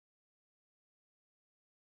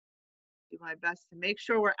my best to make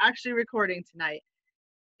sure we're actually recording tonight.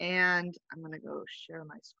 And I'm going to go share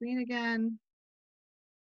my screen again.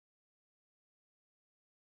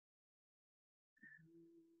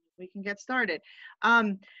 We can get started.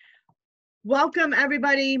 Welcome,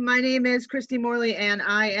 everybody. My name is Kristy Morley, and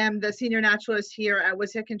I am the Senior Naturalist here at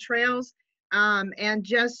Wissahickon Trails. And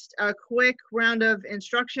just a quick round of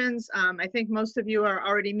instructions. I think most of you are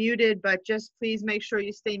already muted, but just please make sure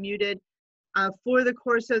you stay muted. For the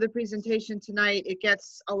course of the presentation tonight, it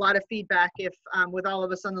gets a lot of feedback if, with all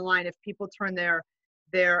of us on the line, if people turn their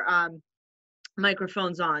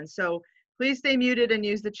microphones on. So please stay muted and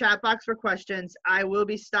use the chat box for questions. I will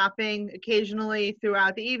be stopping occasionally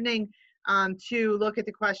throughout the evening to look at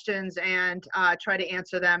the questions and try to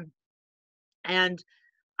answer them. And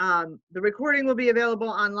the recording will be available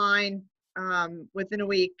online within a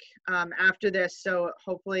week after this. So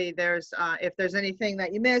hopefully there's, if there's anything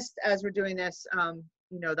that you missed as we're doing this,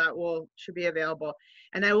 you know, that should be available.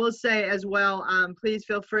 And I will say as well, please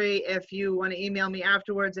feel free if you want to email me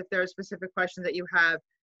afterwards, if there are specific questions that you have,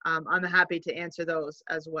 I'm happy to answer those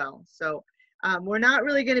as well. So we're not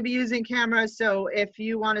really going to be using cameras. So if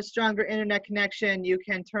you want a stronger internet connection, you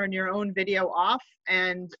can turn your own video off,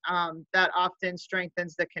 and that often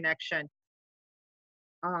strengthens the connection.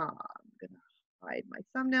 I'm going to hide my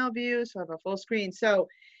thumbnail view so I have a full screen. So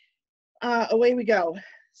away we go.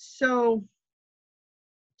 So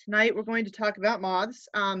tonight we're going to talk about moths.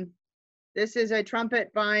 This is a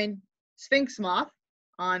trumpet vine sphinx moth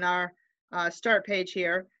on our start page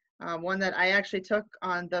here. One that I actually took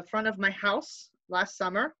on the front of my house last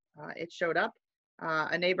summer. It showed up.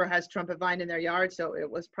 A neighbor has trumpet vine in their yard, so it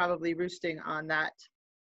was probably roosting on that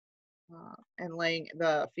and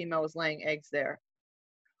the female was laying eggs there.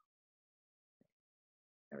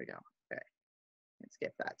 There we go. Okay, let's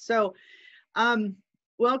skip that. So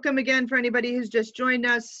welcome again for anybody who's just joined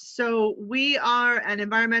us. So we are an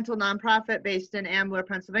environmental nonprofit based in Ambler,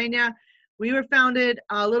 Pennsylvania. We were founded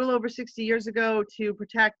a little over 60 years ago to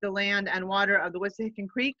protect the land and water of the Wissahickon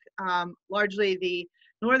Creek, largely the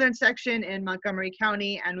northern section in Montgomery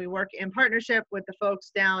County, and we work in partnership with the folks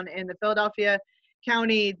down in the Philadelphia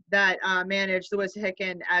County that manage the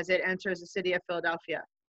Wissahickon as it enters the city of Philadelphia.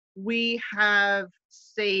 We have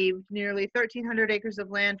saved nearly 1,300 acres of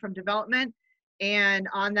land from development, and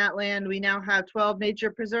on that land we now have 12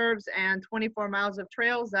 nature preserves and 24 miles of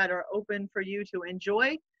trails that are open for you to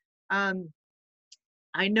enjoy.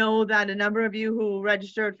 I know that a number of you who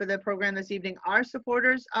registered for the program this evening are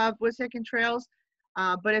supporters of Wissahickon Trails,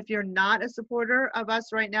 but if you're not a supporter of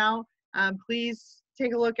us right now, please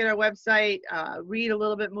take a look at our website, read a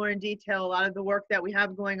little bit more in detail a lot of the work that we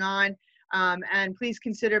have going on, and please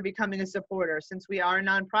consider becoming a supporter. Since we are a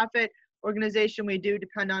nonprofit organization, we do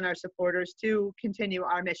depend on our supporters to continue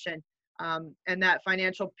our mission, and that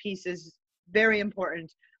financial piece is very important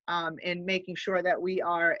in making sure that we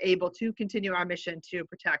are able to continue our mission to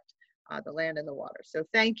protect the land and the water. So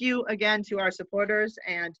thank you again to our supporters,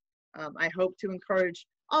 and I hope to encourage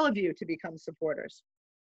all of you to become supporters.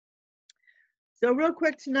 So real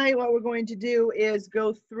quick tonight, what we're going to do is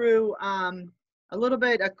go through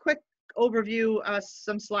a quick overview,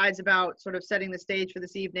 some slides about sort of setting the stage for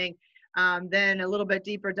this evening, then a little bit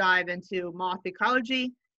deeper dive into moth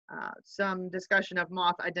ecology, some discussion of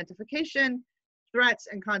moth identification, threats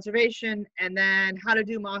and conservation, and then how to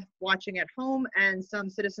do moth watching at home, and some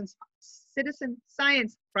citizen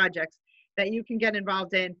science projects that you can get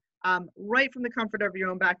involved in right from the comfort of your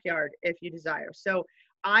own backyard if you desire. So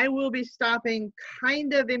I will be stopping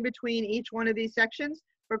kind of in between each one of these sections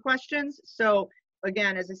for questions. So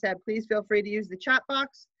again, as I said, please feel free to use the chat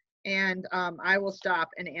box, and I will stop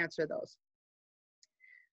and answer those.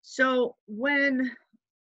 So when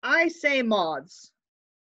I say moths,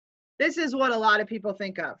 this is what a lot of people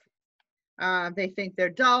think of. They think they're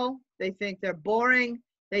dull, they think they're boring,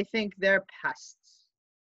 they think they're pests.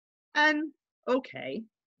 And okay,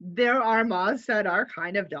 there are moths that are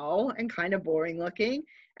kind of dull and kind of boring looking,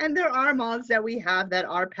 and there are moths that we have that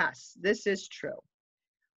are pests. This is true.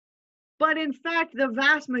 But in fact, the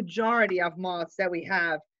vast majority of moths that we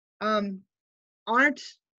have aren't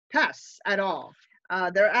pests at all.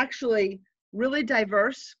 They're actually really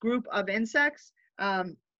diverse group of insects.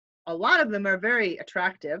 A lot of them are very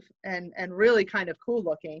attractive and really kind of cool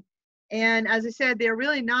looking. And as I said, they're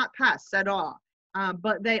really not pests at all,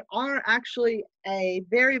 but they are actually a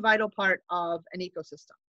very vital part of an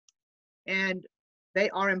ecosystem. And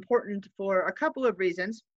they are important for a couple of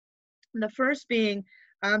reasons. The first being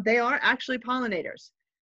they are actually pollinators.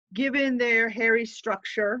 Given their hairy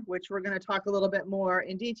structure, which we're going to talk a little bit more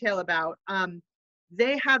in detail about,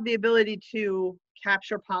 they have the ability to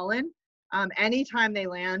capture pollen anytime they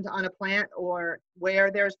land on a plant or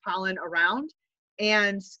where there's pollen around,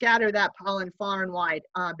 and scatter that pollen far and wide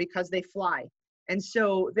because they fly. And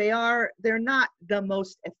so they're not the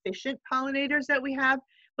most efficient pollinators that we have,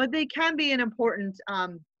 but they can be an important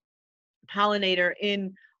pollinator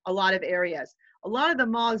in a lot of areas. A lot of the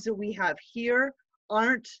moths that we have here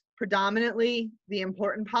aren't predominantly the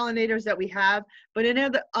important pollinators that we have, but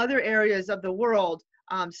in other areas of the world,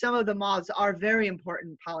 some of the moths are very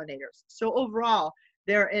important pollinators. So overall,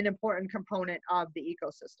 they're an important component of the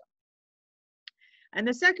ecosystem. And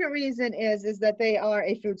the second reason is that they are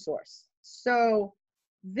a food source. So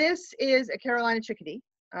this is a Carolina chickadee.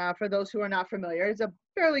 For those who are not familiar, it's a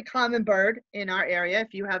fairly common bird in our area.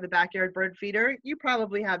 If you have a backyard bird feeder, you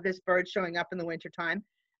probably have this bird showing up in the wintertime.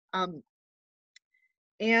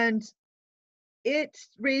 And it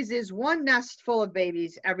raises one nest full of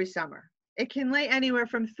babies every summer. It can lay anywhere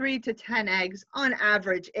from 3 to 10 eggs. On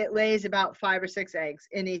average, it lays about 5 or 6 eggs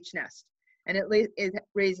in each nest. And it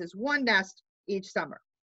raises one nest each summer.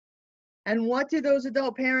 And what do those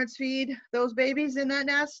adult parents feed those babies in that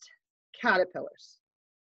nest? Caterpillars.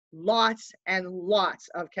 Lots and lots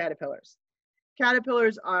of caterpillars.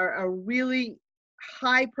 Caterpillars are a really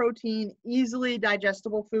high protein, easily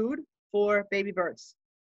digestible food for baby birds.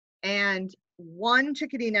 And one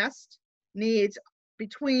chickadee nest needs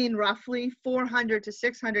between roughly 400 to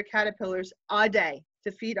 600 caterpillars a day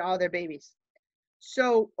to feed all their babies.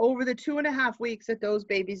 So over the 2.5 weeks that those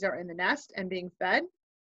babies are in the nest and being fed,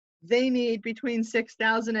 they need between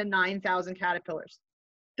 6,000 and 9,000 caterpillars.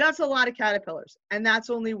 That's a lot of caterpillars, and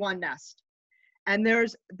that's only one nest. And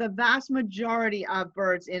there's the vast majority of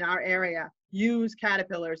birds in our area use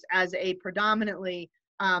caterpillars as a predominantly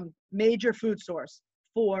major food source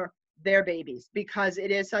for their babies because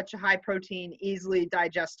it is such a high protein, easily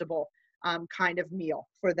digestible kind of meal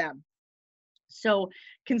for them. So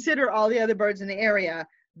consider all the other birds in the area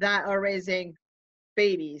that are raising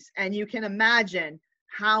babies, and you can imagine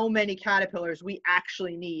how many caterpillars we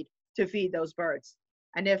actually need to feed those birds.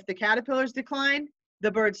 And if the caterpillars decline,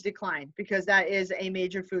 the birds decline because that is a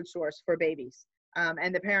major food source for babies.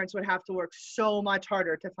 And the parents would have to work so much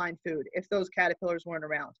harder to find food if those caterpillars weren't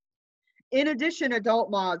around. In addition,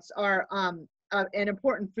 adult moths are an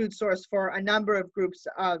important food source for a number of groups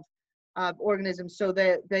of organisms. So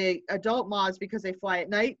the adult moths, because they fly at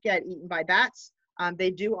night, get eaten by bats.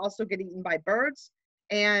 They do also get eaten by birds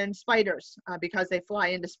and spiders because they fly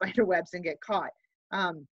into spider webs and get caught.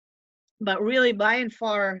 But really, by and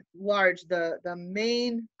far large, the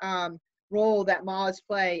main role that moths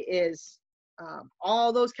play is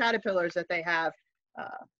all those caterpillars that they have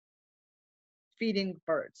feeding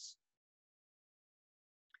birds.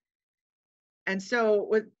 And so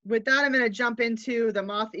with that, I'm going to jump into the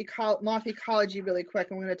moth ecology really quick.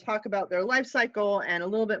 I'm going to talk about their life cycle and a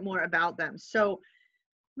little bit more about them. So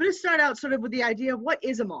I'm going to start out sort of with the idea of what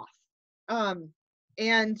is a moth.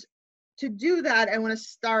 And to do that, I want to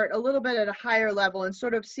start a little bit at a higher level and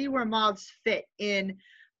sort of see where moths fit in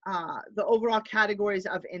the overall categories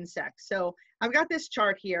of insects. So I've got this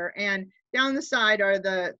chart here, and down the side are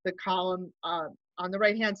the column, on the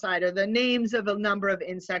right-hand side are the names of a number of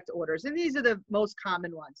insect orders, and these are the most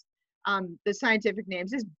common ones. The scientific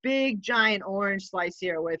names, this big, giant orange slice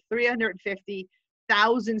here with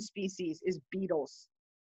 350,000 species is beetles.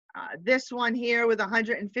 This one here with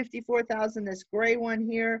 154,000, this gray one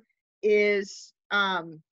here is, get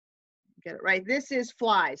it right, this is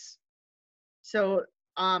flies. So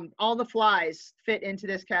all the flies fit into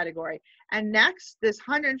this category. And next, this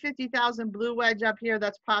 150,000 blue wedge up here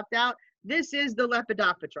that's popped out, this is the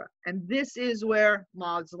Lepidoptera, and this is where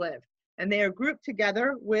moths live. And they are grouped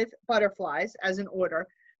together with butterflies as an order.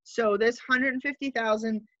 So this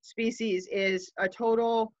 150,000 species is a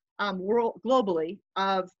total world globally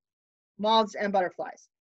of moths and butterflies.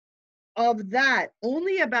 Of that,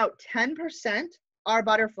 only about 10% are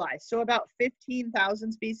butterflies, so about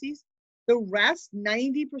 15,000 species. The rest,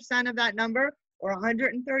 90% of that number, or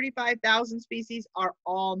 135,000 species, are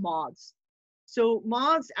all moths. So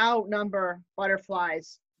moths outnumber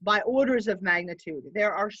butterflies by orders of magnitude.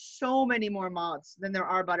 There are so many more moths than there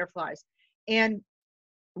are butterflies. And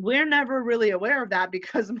we're never really aware of that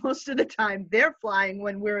because most of the time they're flying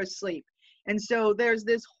when we're asleep. And so there's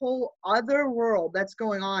this whole other world that's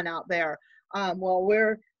going on out there while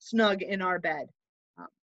we're snug in our bed.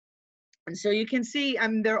 And so you can see,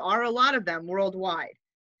 there are a lot of them worldwide.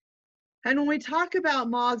 And when we talk about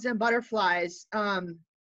moths and butterflies,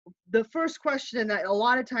 the first question that a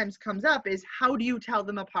lot of times comes up is, how do you tell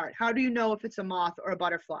them apart? How do you know if it's a moth or a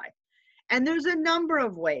butterfly? And there's a number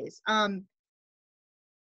of ways.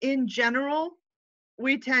 In general,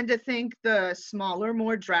 we tend to think the smaller,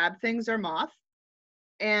 more drab things are moth,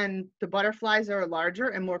 and the butterflies are larger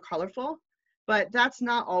and more colorful, but that's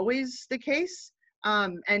not always the case.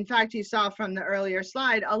 In fact, you saw from the earlier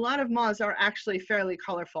slide, a lot of moths are actually fairly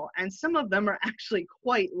colorful, and some of them are actually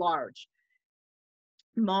quite large.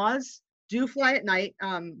 Moths do fly at night,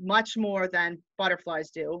 much more than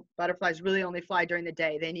butterflies do. Butterflies really only fly during the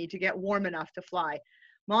day. They need to get warm enough to fly.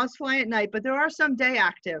 Moths fly at night, but there are some day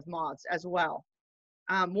active moths as well.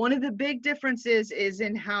 One of the big differences is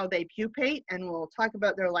in how they pupate, and we'll talk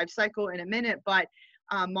about their life cycle in a minute, but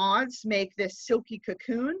moths make this silky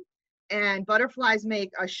cocoon, and butterflies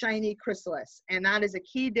make a shiny chrysalis, and that is a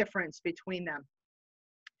key difference between them.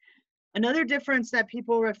 Another difference that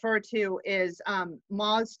people refer to is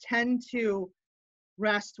moths tend to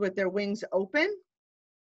rest with their wings open,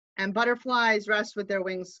 and butterflies rest with their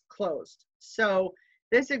wings closed. So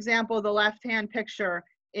this example, the left-hand picture,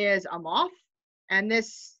 is a moth. And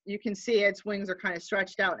this, you can see its wings are kind of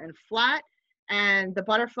stretched out and flat. And the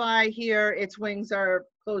butterfly here, its wings are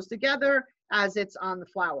closed together as it's on the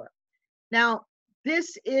flower. Now,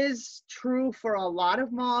 this is true for a lot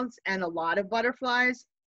of moths and a lot of butterflies,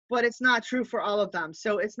 but it's not true for all of them.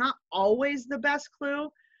 So it's not always the best clue.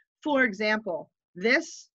 For example,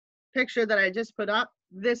 this picture that I just put up,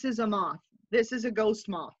 this is a moth. This is a ghost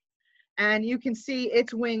moth. And you can see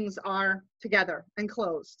its wings are together and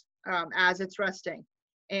closed as it's resting.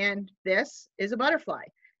 And this is a butterfly.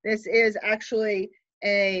 This is actually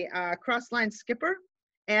a cross-line skipper,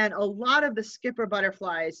 and a lot of the skipper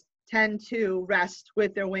butterflies tend to rest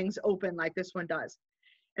with their wings open like this one does.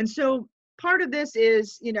 And so part of this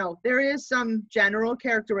is, you know, there is some general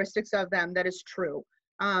characteristics of them that is true,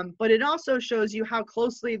 but it also shows you how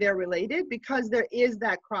closely they're related because there is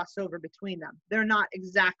that crossover between them. They're not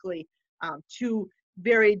exactly two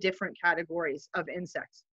very different categories of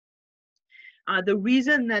insects. The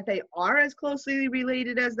reason that they are as closely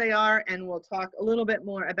related as they are, and we'll talk a little bit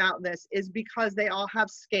more about this, is because they all have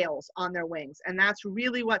scales on their wings. And that's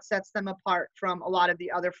really what sets them apart from a lot of the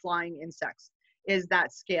other flying insects, is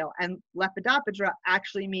that scale. And Lepidoptera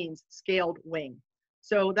actually means scaled wing.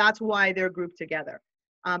 So that's why they're grouped together.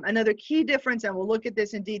 Another key difference, and we'll look at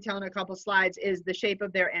this in detail in a couple slides, is the shape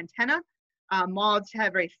of their antenna. Moths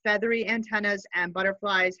have very feathery antennas, and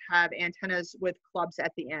butterflies have antennas with clubs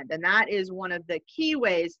at the end. And that is one of the key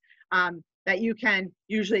ways that you can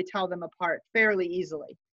usually tell them apart fairly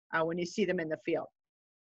easily when you see them in the field.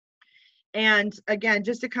 And again,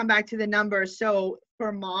 just to come back to the numbers, so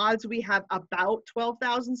for moths, we have about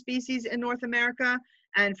 12,000 species in North America,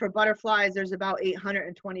 and for butterflies, there's about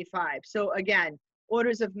 825. So again,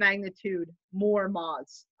 orders of magnitude more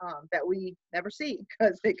moths that we never see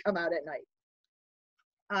because they come out at night.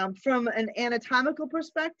 From an anatomical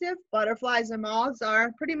perspective, butterflies and moths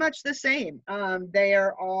are pretty much the same. They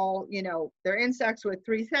are all, you know, they're insects with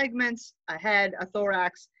 3 segments, a head, a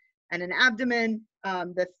thorax, and an abdomen.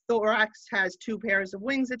 The thorax has 2 pairs of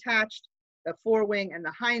wings attached, the forewing and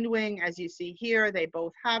the hind wing. As you see here, they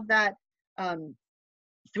both have that.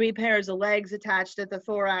 3 pairs of legs attached at the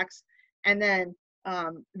thorax, and then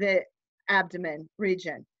the abdomen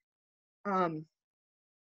region.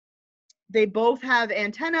 They both have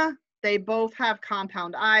antenna. They both have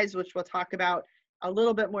compound eyes, which we'll talk about a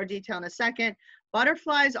little bit more detail in a second.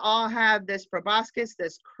 Butterflies all have this proboscis,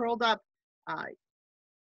 this curled up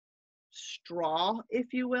straw,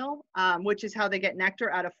 if you will, which is how they get nectar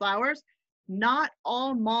out of flowers. Not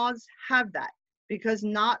all moths have that because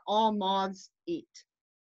not all moths eat.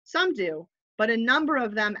 Some do, but a number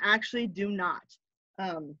of them actually do not.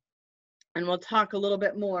 And we'll talk a little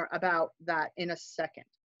bit more about that in a second.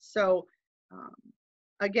 So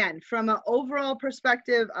again, from an overall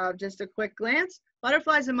perspective of just a quick glance,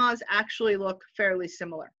 butterflies and moths actually look fairly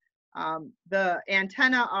similar. The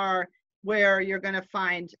antennae are where you're going to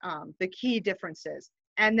find the key differences.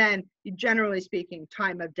 And then, generally speaking,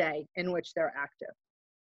 time of day in which they're active.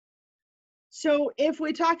 So if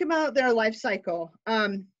we talk about their life cycle,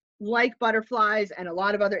 like butterflies and a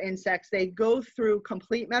lot of other insects, they go through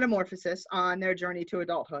complete metamorphosis on their journey to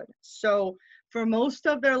adulthood. So for most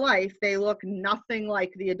of their life, they look nothing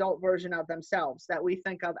like the adult version of themselves that we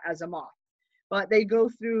think of as a moth. But they go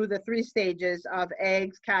through the 3 stages of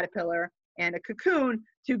eggs, caterpillar, and a cocoon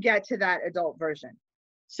to get to that adult version.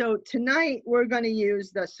 So tonight, we're going to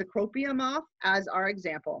use the Cecropia moth as our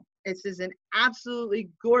example. This is an absolutely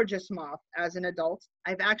gorgeous moth as an adult.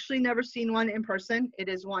 I've actually never seen one in person. It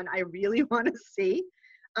is one I really want to see.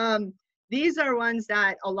 These are ones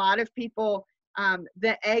that a lot of people,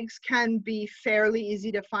 the eggs can be fairly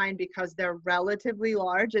easy to find because they're relatively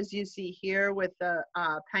large, as you see here with the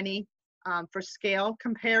penny for scale,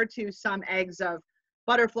 compared to some eggs of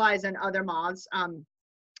butterflies and other moths.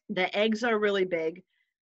 The eggs are really big.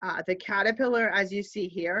 The caterpillar, as you see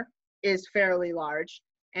here, is fairly large.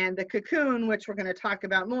 And the cocoon, which we're going to talk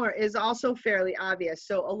about more, is also fairly obvious.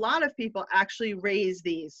 So a lot of people actually raise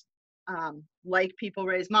these like people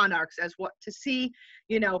raise monarchs, as what to see,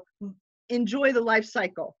 you know, enjoy the life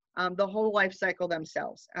cycle, the whole life cycle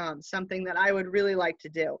themselves, something that I would really like to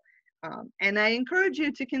do. And I encourage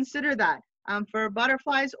you to consider that for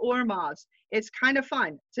butterflies or moths. It's kind of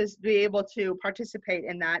fun to be able to participate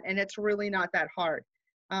in that, and it's really not that hard.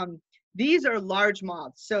 These are large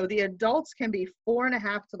moths, so the adults can be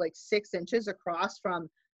 4.5 to like 6 inches across from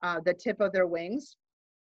the tip of their wings.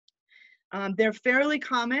 They're fairly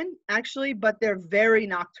common, actually, but they're very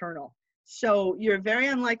nocturnal. So you're very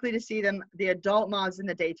unlikely to see them, the adult moths, in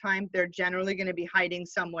the daytime. They're generally going to be hiding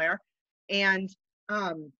somewhere. And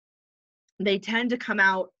they tend to come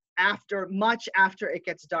out much after it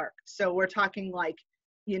gets dark. So we're talking like,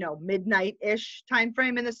 you know, midnight-ish time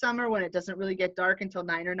frame in the summer, when it doesn't really get dark until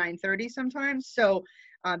 9 or 9:30 sometimes. So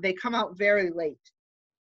they come out very late.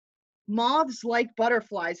 Moths, like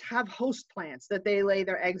butterflies, have host plants that they lay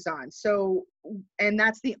their eggs on. So, and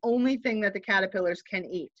that's the only thing that the caterpillars can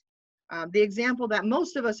eat. The example that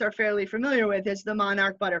most of us are fairly familiar with is the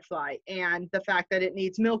monarch butterfly, and the fact that it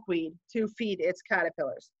needs milkweed to feed its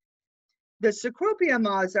caterpillars. The Cecropia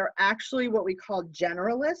moths are actually what we call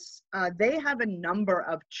generalists. They have a number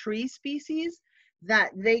of tree species that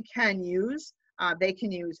they can use. They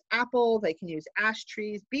can use apple, they can use ash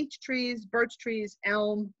trees, beech trees, birch trees,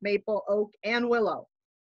 elm, maple, oak, and willow.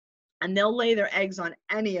 And they'll lay their eggs on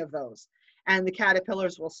any of those, and the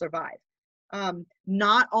caterpillars will survive.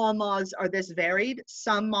 Not all moths are this varied.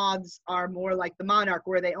 Some moths are more like the monarch,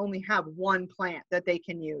 where they only have one plant that they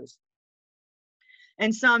can use.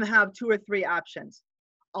 And some have 2 or 3 options.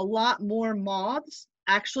 A lot more moths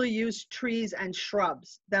actually use trees and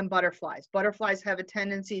shrubs than butterflies. Butterflies have a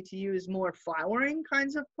tendency to use more flowering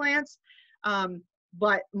kinds of plants,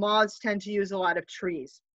 but moths tend to use a lot of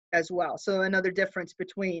trees as well. So another difference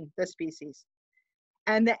between the species.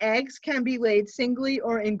 And the eggs can be laid singly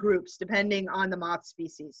or in groups, depending on the moth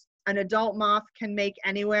species. An adult moth can make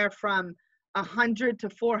anywhere from 100 to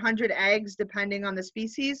 400 eggs, depending on the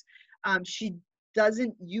species. She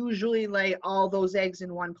doesn't usually lay all those eggs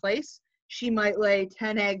in one place. She might lay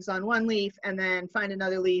 10 eggs on one leaf, and then find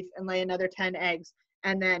another leaf and lay another 10 eggs,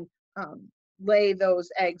 and then lay those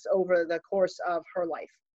eggs over the course of her life.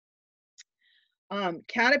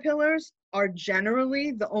 Caterpillars are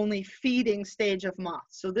generally the only feeding stage of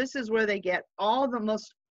moths. So this is where they get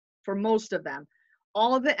for most of them,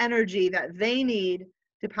 all of the energy that they need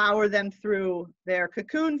to power them through their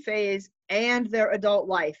cocoon phase and their adult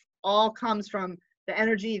life. All comes from the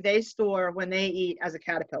energy they store when they eat as a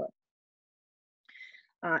caterpillar.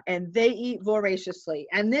 And they eat voraciously.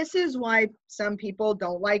 And this is why some people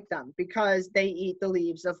don't like them, because they eat the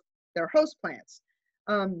leaves of their host plants.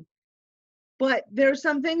 But there's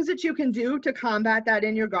some things that you can do to combat that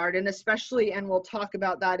in your garden, especially, and we'll talk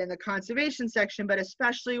about that in the conservation section, but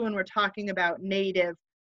especially when we're talking about native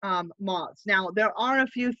moths. Now, there are a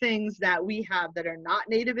few things that we have that are not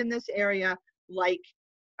native in this area, like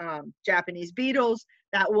Japanese beetles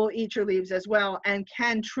that will eat your leaves as well, and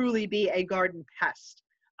can truly be a garden pest.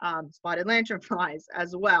 Spotted lanternflies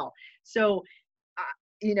as well. So,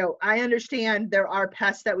 you know, I understand there are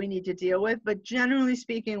pests that we need to deal with, but generally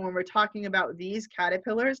speaking, when we're talking about these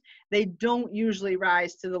caterpillars, they don't usually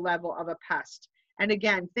rise to the level of a pest. And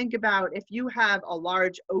again, think about if you have a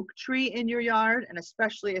large oak tree in your yard, and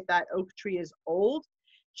especially if that oak tree is old,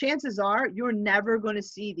 chances are you're never going to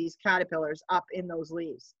see these caterpillars up in those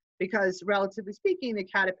leaves, because relatively speaking, the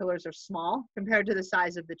caterpillars are small compared to the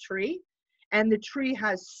size of the tree. And the tree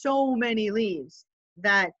has so many leaves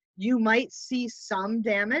that you might see some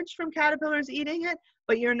damage from caterpillars eating it,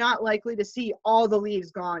 but you're not likely to see all the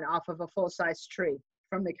leaves gone off of a full-size tree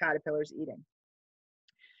from the caterpillars eating.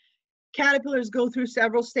 Caterpillars go through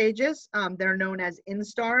several stages. They're known as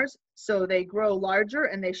instars. So they grow larger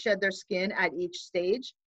and they shed their skin at each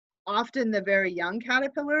stage. Often the very young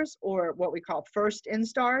caterpillars, or what we call first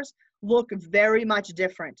instars, look very much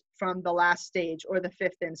different from the last stage or the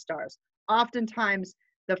 5th instars. Oftentimes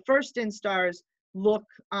the first instars look,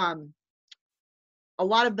 a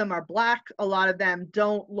lot of them are black, a lot of them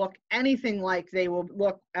don't look anything like they will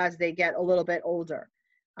look as they get a little bit older.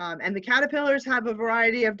 And the caterpillars have a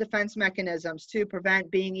variety of defense mechanisms to prevent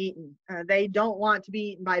being eaten. They don't want to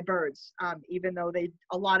be eaten by birds, even though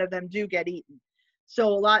a lot of them do get eaten.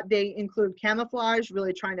 So they include camouflage,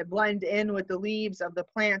 really trying to blend in with the leaves of the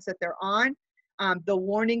plants that they're on. The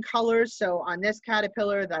warning colors, so on this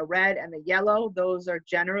caterpillar, the red and the yellow, those are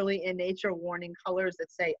generally in nature warning colors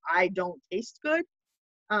that say, I don't taste good.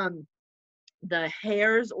 The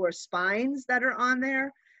hairs or spines that are on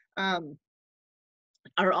there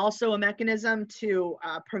are also a mechanism to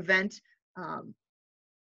prevent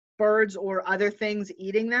birds or other things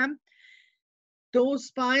eating them. Those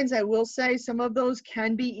spines, I will say, some of those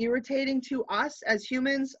can be irritating to us as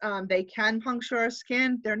humans. They can puncture our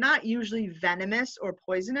skin. They're not usually venomous or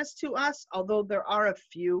poisonous to us, although there are a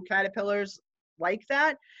few caterpillars like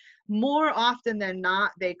that. More often than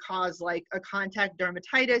not, they cause like a contact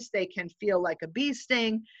dermatitis. They can feel like a bee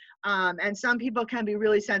sting, and some people can be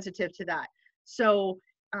really sensitive to that. So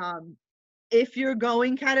if you're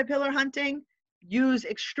going caterpillar hunting, use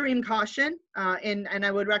extreme caution, and I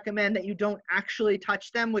would recommend that you don't actually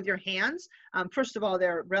touch them with your hands. First of all,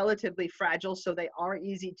 they're relatively fragile, so they are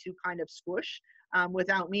easy to kind of squish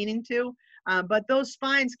without meaning to. But those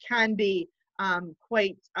spines can be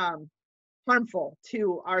quite harmful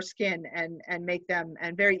to our skin and make them,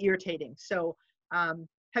 and very irritating. So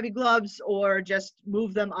heavy gloves, or just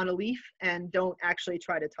move them on a leaf and don't actually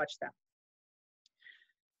try to touch them.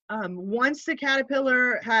 Once the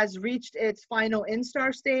caterpillar has reached its final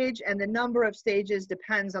instar stage, and the number of stages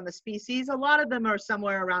depends on the species, a lot of them are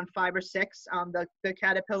somewhere around 5 or 6. The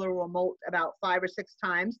caterpillar will molt about 5 or 6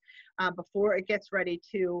 times before it gets ready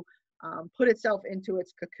to put itself into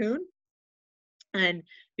its cocoon and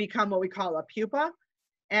become what we call a pupa.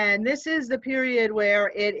 And this is the period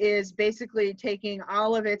where it is basically taking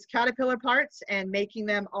all of its caterpillar parts and making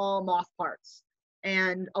them all moth parts.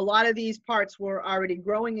 And a lot of these parts were already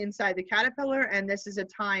growing inside the caterpillar, and this is a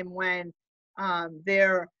time when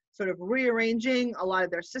they're sort of rearranging a lot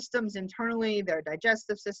of their systems internally, their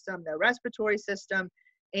digestive system, their respiratory system,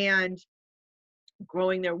 and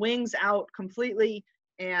growing their wings out completely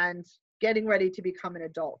and getting ready to become an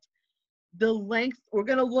adult. The length, we're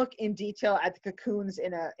going to look in detail at the cocoons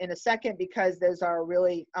in a second, because those are a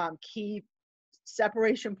really key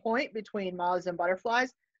separation point between moths and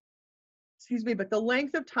butterflies. Excuse me, but the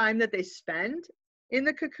length of time that they spend in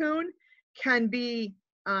the cocoon can be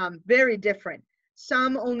very different.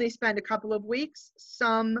 Some only spend a couple of weeks,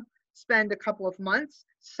 some spend a couple of months.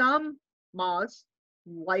 Some moths,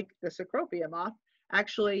 like the Cecropia moth,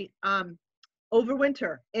 actually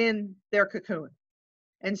overwinter in their cocoon.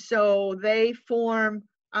 And so they form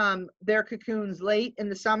their cocoons late in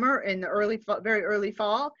the summer, in the very early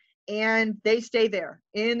fall, and they stay there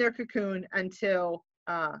in their cocoon until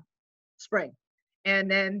spring,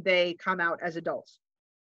 and then they come out as adults.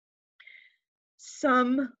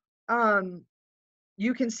 Some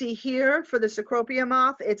you can see here for the Cecropia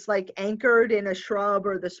moth, it's like anchored in a shrub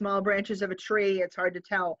or the small branches of a tree. It's hard to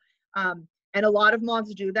tell. And a lot of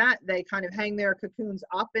moths do that. They kind of hang their cocoons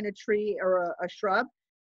up in a tree or a shrub,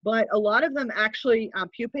 but a lot of them actually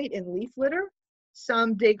pupate in leaf litter.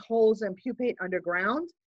 Some dig holes and pupate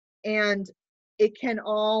underground, and it can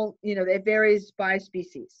all, it varies by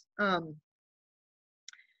species.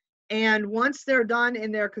 And once they're done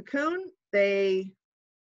in their cocoon, they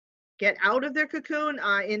get out of their cocoon.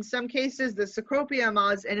 In some cases, the Cecropia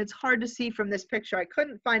moths, and it's hard to see from this picture, I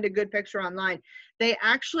couldn't find a good picture online, they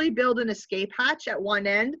actually build an escape hatch at one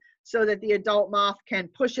end so that the adult moth can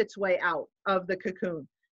push its way out of the cocoon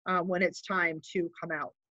when it's time to come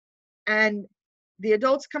out. And the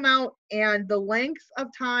adults come out, and the length of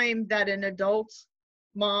time that an adult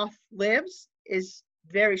moth lives is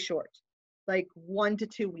very short, like 1 to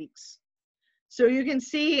 2 weeks. So you can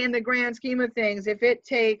see in the grand scheme of things, if it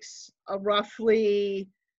takes roughly,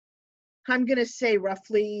 I'm going to say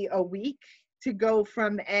roughly a week to go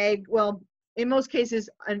from egg, well, in most cases,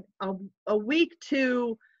 a week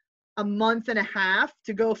to a month and a half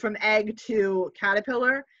to go from egg to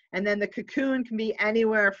caterpillar. And then the cocoon can be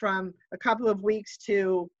anywhere from a couple of weeks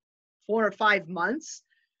to 4 or 5 months.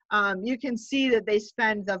 You can see that they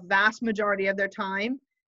spend the vast majority of their time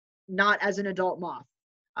not as an adult moth.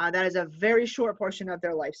 That is a very short portion of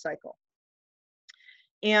their life cycle.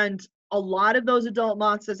 And a lot of those adult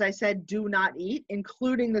moths, as I said, do not eat,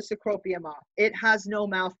 including the Cecropia moth. It has no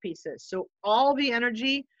mouthpieces. So all the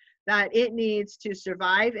energy that it needs to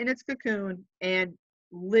survive in its cocoon and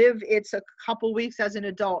live its a couple weeks as an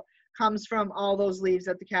adult comes from all those leaves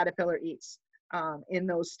that the caterpillar eats in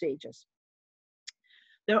those stages.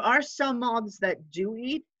 There are some moths that do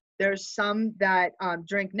eat. There's some that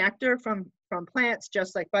drink nectar from plants,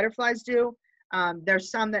 just like butterflies do.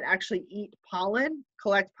 There's some that actually eat pollen,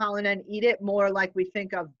 collect pollen and eat it, more like we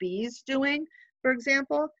think of bees doing, for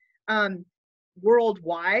example.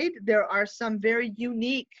 Worldwide, there are some very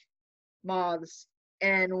unique moths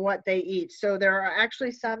and what they eat. So there are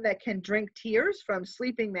actually some that can drink tears from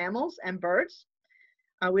sleeping mammals and birds.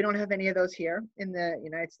 We don't have any of those here in the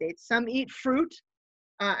United States. Some eat fruit.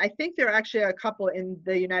 I think there are actually a couple in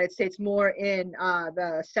the United States, more in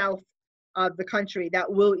the south of the country,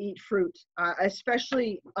 that will eat fruit,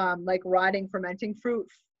 especially like rotting, fermenting fruit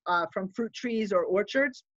from fruit trees or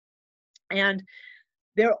orchards. And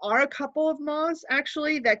there are a couple of moths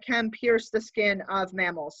actually that can pierce the skin of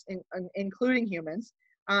mammals, including humans,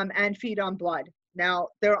 and feed on blood. Now,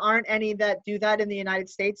 there aren't any that do that in the United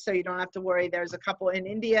States, so you don't have to worry. There's a couple in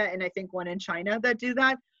India and I think one in China that do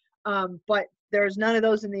that, but there's none of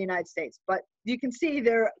those in the United States. But you can see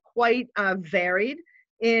they're quite varied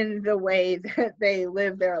in the way that they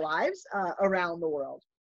live their lives around the world.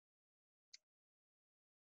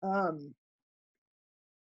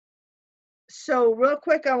 So real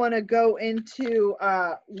quick, I want to go into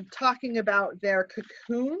talking about their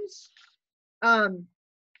cocoons.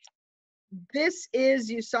 This is,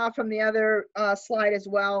 you saw from the other slide as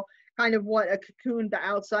well, kind of what a cocoon, the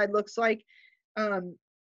outside looks like.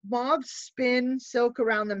 Moths spin silk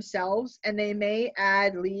around themselves, and they may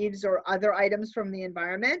add leaves or other items from the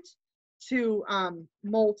environment to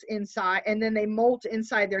molt inside, and then they molt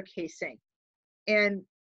inside their casing. And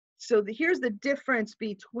so here's the difference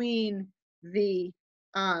between the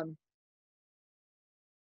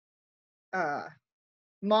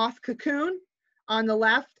moth cocoon on the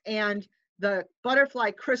left and the butterfly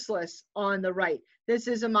chrysalis on the right. This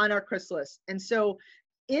is a monarch chrysalis. And so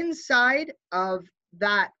inside of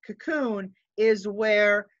that cocoon is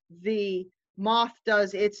where the moth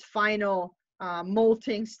does its final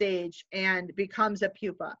molting stage and becomes a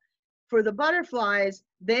pupa. For the butterflies,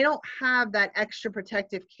 they don't have that extra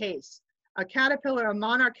protective case. A caterpillar, a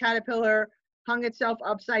monarch caterpillar, hung itself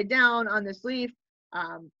upside down on this leaf,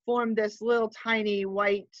 formed this little tiny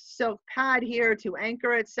white silk pad here to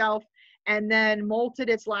anchor itself, and then molted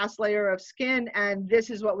its last layer of skin, and this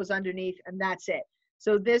is what was underneath, and that's it.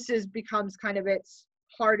 So this becomes kind of its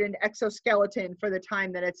hardened exoskeleton for the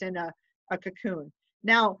time that it's in a cocoon.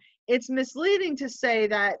 Now, it's misleading to say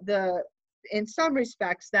that in some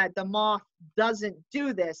respects, that the moth doesn't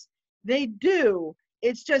do this. They do.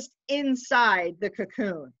 It's just inside the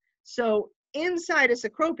cocoon. So inside a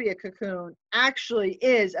Cecropia cocoon actually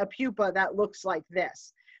is a pupa that looks like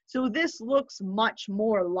this. So this looks much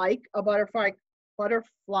more like a butterfly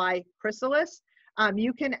chrysalis.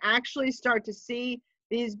 You can actually start to see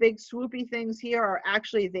these big swoopy things here are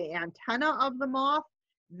actually the antenna of the moth.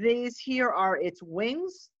 These here are its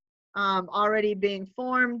wings already being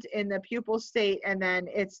formed in the pupal state, and then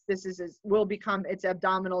will become its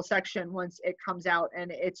abdominal section once it comes out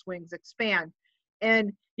and its wings expand.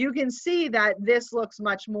 And you can see that this looks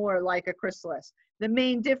much more like a chrysalis. The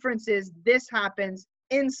main difference is this happens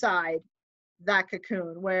inside that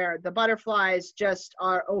cocoon, where the butterflies just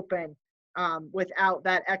are open without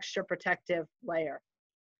that extra protective layer.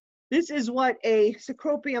 This is what a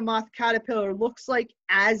Cecropia moth caterpillar looks like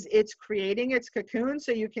as it's creating its cocoon.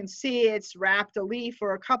 So you can see it's wrapped a leaf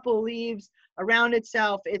or a couple of leaves around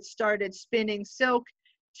itself. It started spinning silk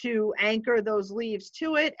to anchor those leaves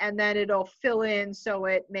to it, and then it'll fill in so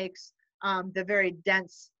it makes the very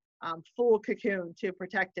dense, full cocoon to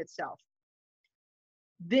protect itself.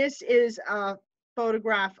 This is a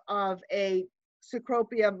photograph of a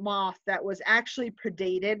Cecropia moth that was actually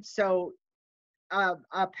predated. So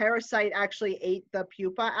a parasite actually ate the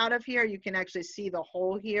pupa out of here. You can actually see the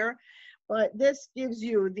hole here, but this gives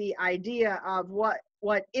you the idea of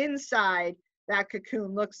what inside that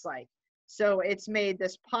cocoon looks like. So it's made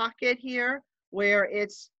this pocket here where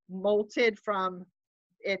it's molted from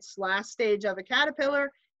its last stage of a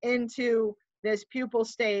caterpillar into this pupal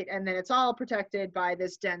state, and then it's all protected by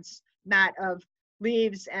this dense mat of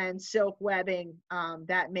leaves and silk webbing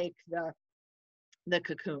that make the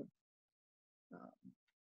cocoon.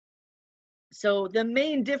 So the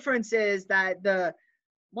main difference is that the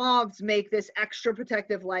moths make this extra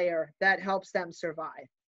protective layer that helps them survive,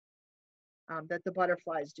 that the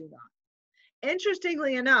butterflies do not.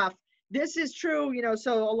 Interestingly enough, this is true,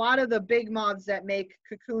 so a lot of the big moths that make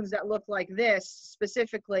cocoons that look like this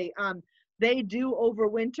specifically, they do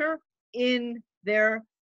overwinter in their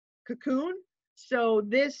cocoon. So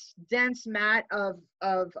this dense mat of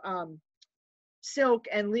silk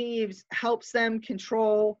and leaves helps them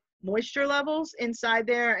control moisture levels inside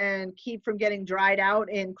there and keep from getting dried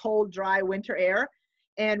out in cold, dry winter air,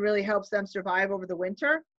 and really helps them survive over the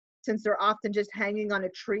winter, since they're often just hanging on a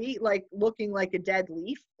tree, like looking like a dead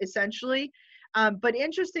leaf, essentially. But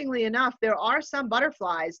interestingly enough, there are some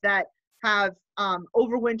butterflies that have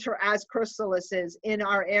overwinter as chrysalises in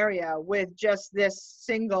our area with just this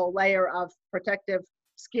single layer of protective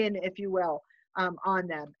skin, if you will, on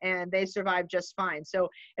them, and they survive just fine. So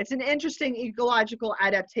it's an interesting ecological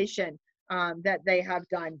adaptation that they have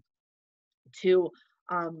done to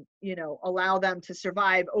you know, allow them to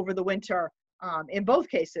survive over the winter in both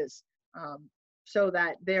cases, so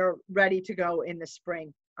that they're ready to go in the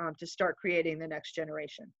spring to start creating the next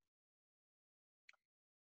generation.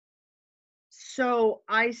 So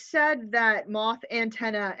I said that moth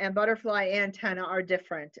antenna and butterfly antenna are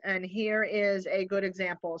different, and here is a good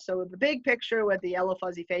example. So the big picture with the yellow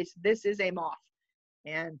fuzzy face, this is a moth,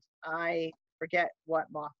 and I forget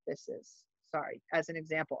what moth this is, sorry, as an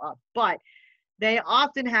example of, but they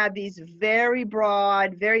often have these very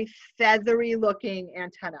broad, very feathery looking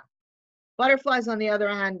antenna. Butterflies, on the other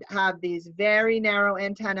hand, have these very narrow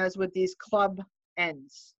antennas with these club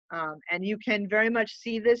ends. And you can very much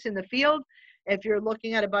see this in the field if you're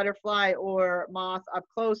looking at a butterfly or moth up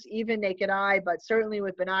close, even naked eye, but certainly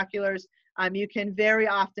with binoculars, you can very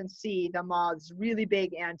often see the moth's really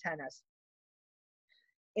big antennas.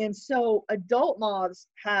 And so adult moths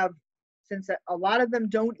have, since a lot of them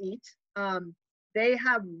don't eat, they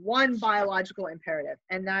have one biological imperative,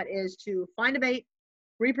 and that is to find a mate,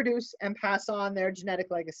 reproduce, and pass on their genetic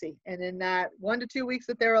legacy. And in that 1 to 2 weeks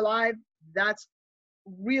that they're alive, that's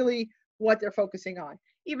really what they're focusing on.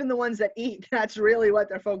 Even the ones that eat, that's really what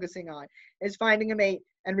they're focusing on, is finding a mate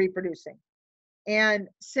and reproducing. And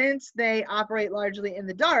since they operate largely in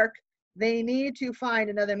the dark, they need to find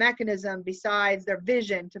another mechanism besides their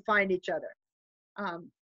vision to find each other.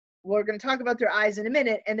 We're going to talk about their eyes in a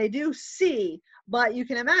minute, and they do see, but you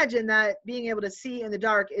can imagine that being able to see in the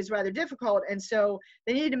dark is rather difficult, and so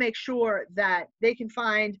they need to make sure that they can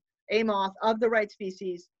find a moth of the right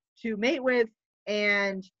species to mate with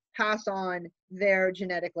and pass on their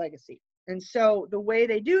genetic legacy. And so the way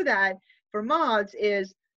they do that for moths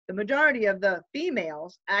is the majority of the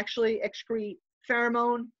females actually excrete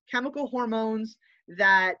pheromone, chemical hormones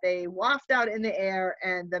that they waft out in the air,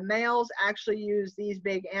 and the males actually use these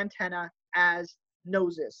big antennae as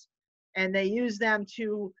noses. And they use them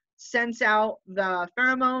to sense out the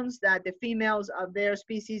pheromones that the females of their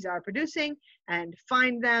species are producing and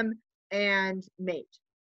find them and mate.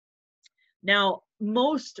 Now,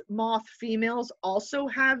 most moth females also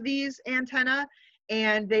have these antennae,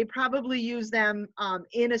 and they probably use them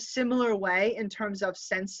in a similar way in terms of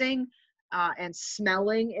sensing and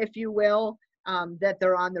smelling, if you will, that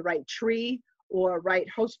they're on the right tree or right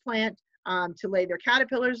host plant to lay their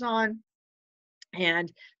caterpillars on.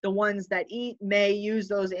 And the ones that eat may use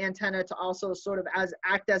those antennae to also sort of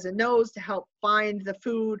act as a nose to help find the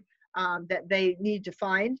food that they need to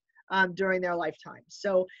find during their lifetime.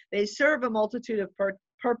 So they serve a multitude of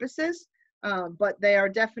purposes, but they are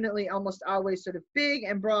definitely almost always sort of big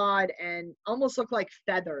and broad and almost look like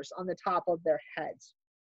feathers on the top of their heads.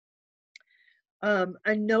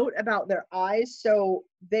 A note about their eyes. So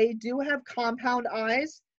they do have compound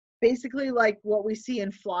eyes, basically like what we see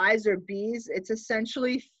in flies or bees. It's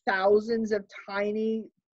essentially thousands of tiny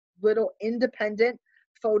little independent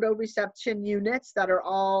photoreception units that are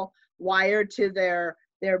all wired to their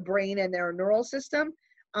brain and their neural system.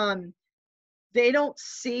 They don't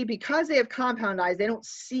see, because they have compound eyes, they don't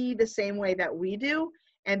see the same way that we do.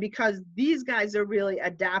 And because these guys are really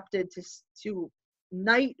adapted to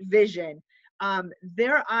night vision,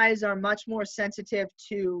 their eyes are much more sensitive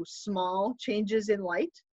to small changes in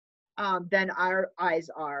light than our eyes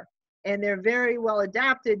are. And they're very well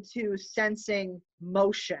adapted to sensing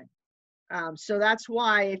motion. So that's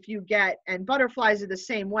why if you get, and butterflies are the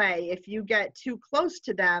same way, if you get too close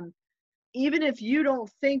to them, even if you don't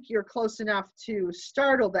think you're close enough to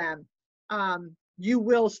startle them, you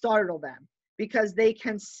will startle them because they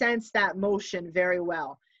can sense that motion very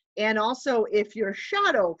well. And also, if your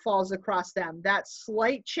shadow falls across them, that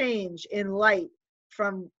slight change in light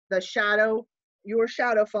from the shadow, your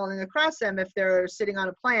shadow falling across them, if they're sitting on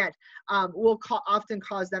a plant, will often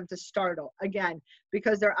cause them to startle, again,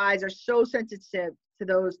 because their eyes are so sensitive to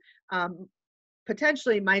those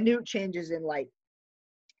potentially minute changes in light.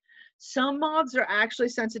 Some moths are actually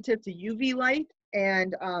sensitive to UV light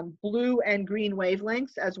and blue and green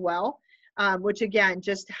wavelengths as well, which again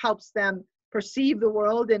just helps them perceive the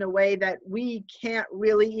world in a way that we can't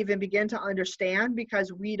really even begin to understand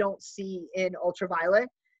because we don't see in ultraviolet.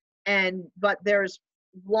 But there's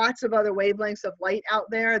lots of other wavelengths of light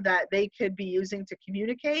out there that they could be using to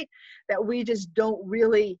communicate that we just don't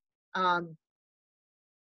really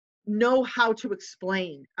know how to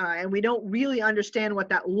explain. And we don't really understand what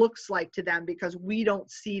that looks like to them because we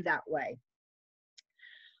don't see that way.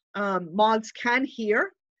 Moths can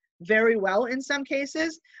hear. very well in some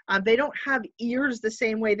cases. They don't have ears the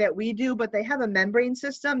same way that we do, but they have a membrane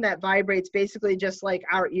system that vibrates basically just like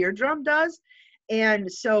our eardrum does.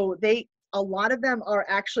 And so a lot of them are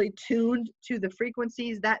actually tuned to the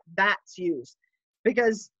frequencies that bats use,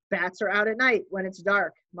 because bats are out at night when it's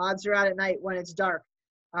dark. Moths are out at night when it's dark.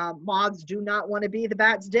 Moths do not want to be the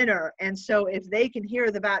bat's dinner. And so if they can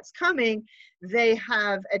hear the bats coming, they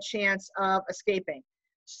have a chance of escaping.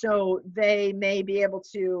 So they may be able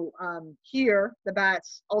to hear the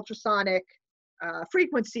bat's ultrasonic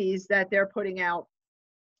frequencies that they're putting out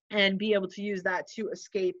and be able to use that to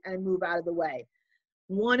escape and move out of the way.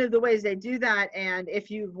 One of the ways they do that, and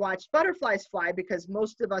if you've watched butterflies fly, because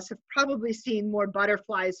most of us have probably seen more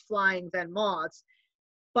butterflies flying than moths,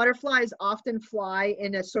 butterflies often fly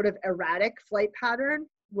in a sort of erratic flight pattern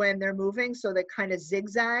when they're moving, so they kind of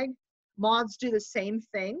zigzag. Moths do the same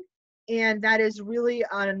thing, and that is really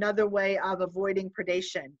another way of avoiding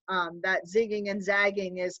predation. That zigging and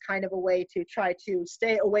zagging is kind of a way to try to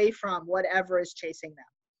stay away from whatever is chasing them.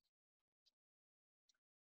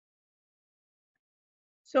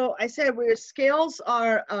 So I said where scales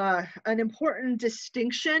are an important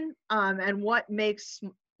distinction, and what makes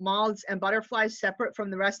moths and butterflies separate from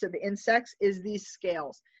the rest of the insects is these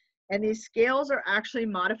scales. And these scales are actually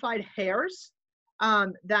modified hairs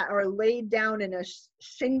that are laid down in a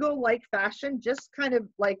shingle-like fashion, just kind of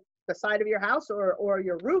like the side of your house or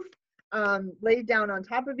your roof, laid down on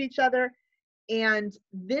top of each other. And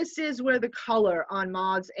this is where the color on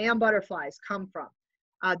moths and butterflies come from.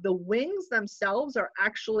 The wings themselves are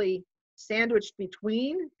actually sandwiched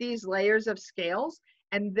between these layers of scales,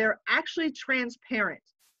 and they're actually transparent.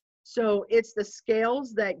 So it's the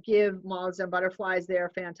scales that give moths and butterflies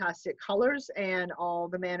their fantastic colors and all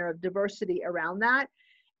the manner of diversity around that.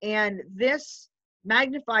 And this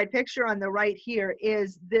magnified picture on the right here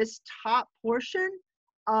is this top portion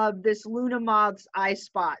of this Luna moth's eye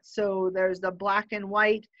spot. So there's the black and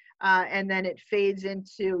white, and then it fades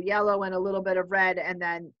into yellow and a little bit of red, and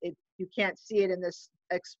then you can't see it in this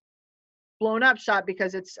blown up shot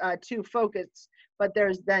because it's too focused, but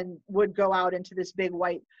then would go out into this big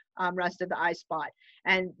white rest of the eye spot.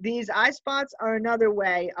 And these eye spots are another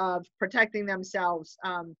way of protecting themselves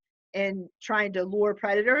and trying to lure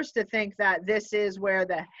predators to think that this is where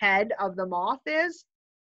the head of the moth is.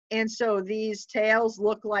 And so these tails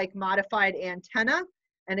look like modified antenna.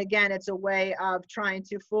 And again, it's a way of trying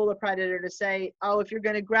to fool a predator to say, oh, if you're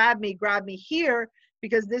going to grab me here,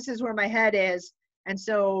 because this is where my head is. And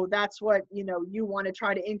so that's what, you want to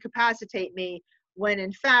try to incapacitate me, when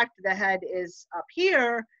in fact the head is up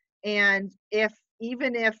here. And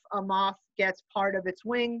even if a moth gets part of its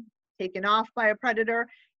wing taken off by a predator,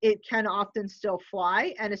 it can often still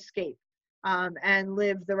fly and escape and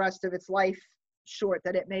live the rest of its life, short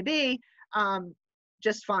that it may be,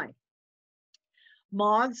 just fine.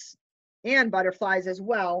 Moths and butterflies as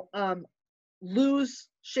well lose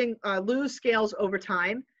scales over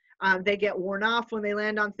time. They get worn off when they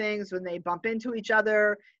land on things, when they bump into each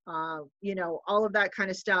other, all of that kind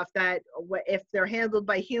of stuff, that if they're handled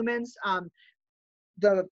by humans,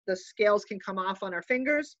 the scales can come off on our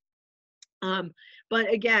fingers. But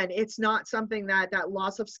again, it's not something that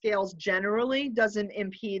loss of scales generally doesn't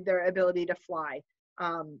impede their ability to fly,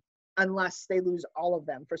 unless they lose all of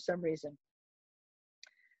them for some reason.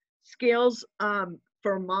 Scales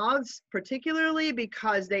for moths, particularly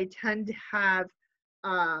because they tend to have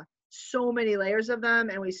so many layers of them,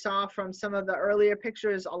 and we saw from some of the earlier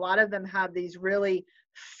pictures, a lot of them have these really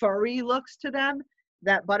furry looks to them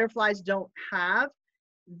that butterflies don't have.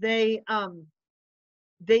 They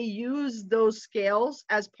use those scales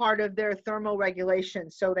as part of their thermal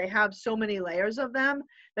regulation. So they have so many layers of them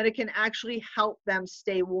that it can actually help them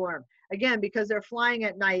stay warm. Again, because they're flying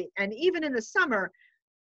at night, and even in the summer,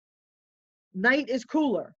 night is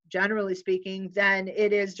cooler, generally speaking, than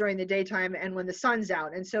it is during the daytime and when the sun's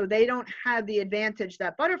out. And so they don't have the advantage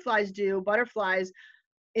that butterflies do. Butterflies,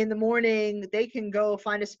 in the morning, they can go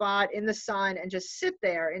find a spot in the sun and just sit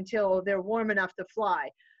there until they're warm enough to fly.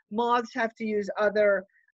 Moths have to use other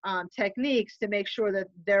techniques to make sure that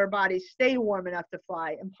their bodies stay warm enough to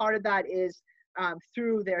fly. And part of that is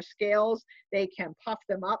through their scales. They can puff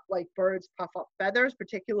them up like birds puff up feathers,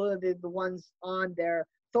 particularly the ones on their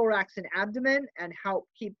thorax and abdomen, and help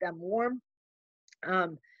keep them warm.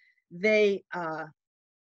 And then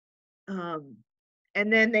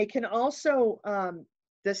they can also,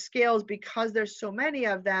 the scales, because there's so many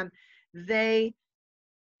of them, they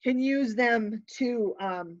can use them to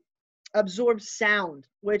absorb sound,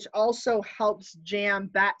 which also helps jam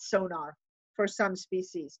bat sonar for some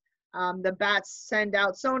species. The bats send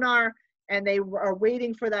out sonar, and they are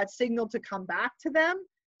waiting for that signal to come back to them.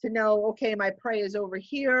 to know, okay, my prey is over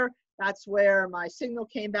here. That's where my signal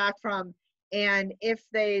came back from. And if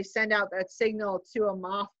they send out that signal to a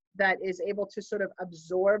moth that is able to sort of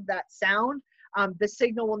absorb that sound, the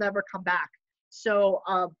signal will never come back. So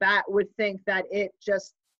a bat would think that it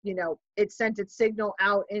just, you know, it sent its signal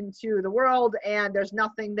out into the world and there's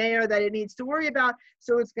nothing there that it needs to worry about.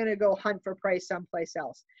 So it's going to go hunt for prey someplace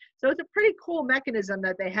else. So it's a pretty cool mechanism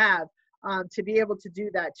that they have to be able to do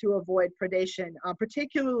that, to avoid predation,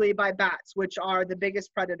 particularly by bats, which are the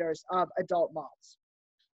biggest predators of adult moths.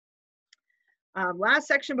 Last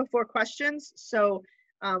section before questions. So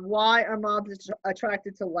why are moths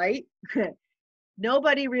attracted to light?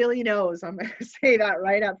 Nobody really knows. I'm going to say that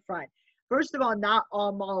right up front. First of all, not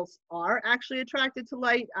all moths are actually attracted to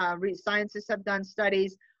light. Scientists have done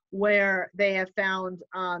studies where they have found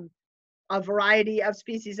a variety of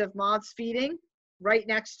species of moths feeding right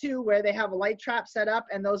next to where they have a light trap set up,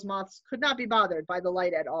 and those moths could not be bothered by the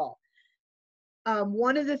light at all.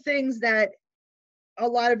 One of the things that a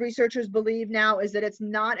lot of researchers believe now is that it's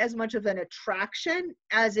not as much of an attraction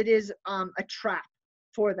as it is a trap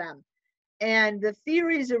for them. And the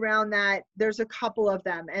theories around that, there's a couple of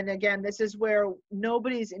them. And again, this is where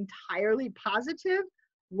nobody's entirely positive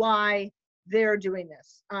why they're doing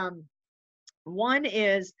this. One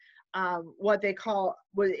is what they call,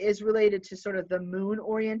 is related to sort of the moon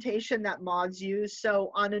orientation that moths use. So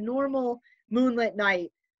on a normal moonlit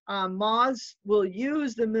night, moths will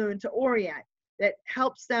use the moon to orient. That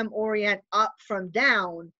helps them orient up from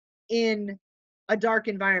down in a dark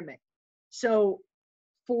environment. So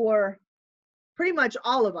for pretty much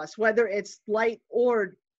all of us, whether it's light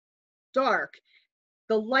or dark,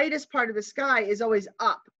 the lightest part of the sky is always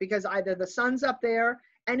up because either the sun's up there,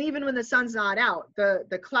 and even when the sun's not out,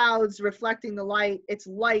 the clouds reflecting the light, it's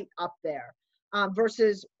light up there,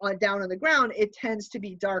 versus down on the ground, it tends to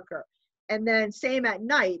be darker. And then same at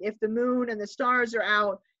night, if the moon and the stars are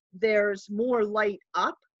out, there's more light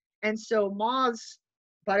up. And so moths,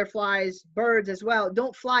 butterflies, birds as well,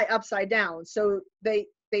 don't fly upside down. So they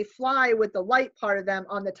fly with the light part of them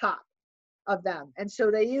on the top of them. And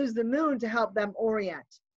so they use the moon to help them orient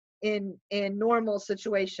in normal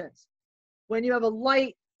situations. When you have a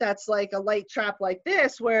light that's like a light trap like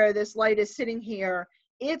this, where this light is sitting here,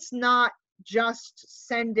 it's not just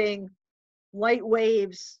sending light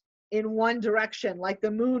waves in one direction like the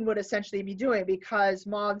moon would essentially be doing, because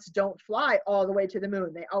moths don't fly all the way to the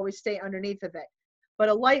moon. They always stay underneath of it. But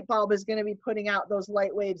a light bulb is going to be putting out those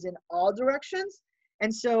light waves in all directions.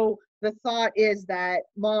 And so the thought is that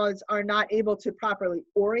moths are not able to properly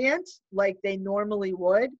orient like they normally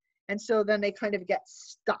would. And so then they kind of get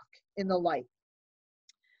stuck in the light.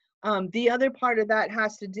 The other part of that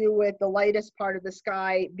has to do with the lightest part of the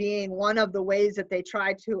sky being one of the ways that they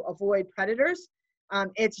try to avoid predators.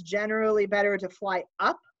 It's generally better to fly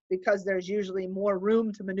up because there's usually more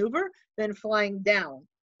room to maneuver than flying down.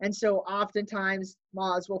 And so oftentimes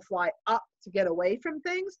moths will fly up to get away from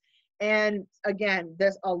things. And again,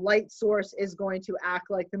 a light source is going to act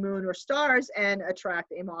like the moon or stars and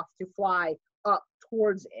attract a moth to fly up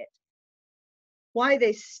towards it. Why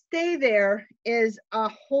they stay there is a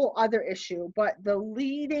whole other issue, but the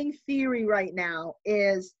leading theory right now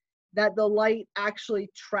is that the light actually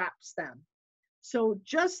traps them. So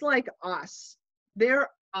just like us, their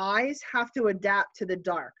eyes have to adapt to the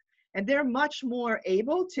dark, and they're much more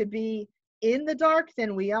able to be in the dark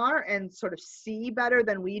than we are and sort of see better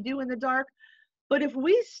than we do in the dark. But if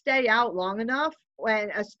we stay out long enough,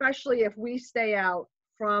 and especially if we stay out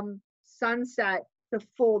from sunset to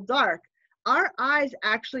full dark, our eyes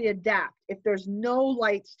actually adapt. If there's no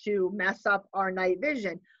lights to mess up our night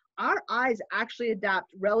vision, our eyes actually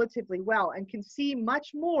adapt relatively well and can see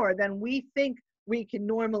much more than we think we can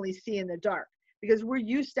normally see in the dark, because we're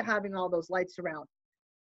used to having all those lights around.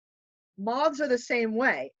 Moths are the same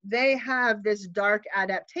way. They have this dark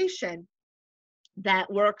adaptation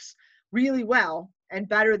that works really well and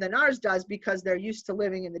better than ours does, because they're used to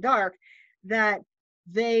living in the dark, that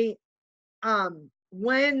they,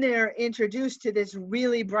 when they're introduced to this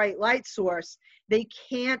really bright light source, they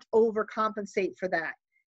can't overcompensate for that.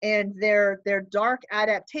 And their dark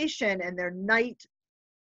adaptation and their night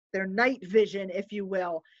vision, if you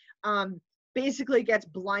will, basically gets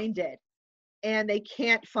blinded and they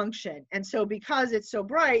can't function. And so because it's so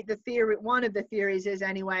bright, one of the theories is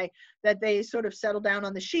anyway, that they sort of settle down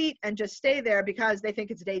on the sheet and just stay there because they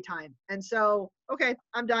think it's daytime. And so, okay,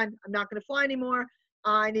 I'm done. I'm not going to fly anymore.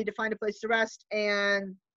 I need to find a place to rest.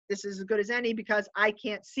 And this is as good as any because I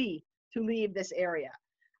can't see to leave this area.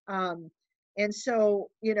 And so,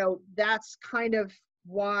 you know, that's kind of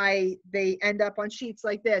why they end up on sheets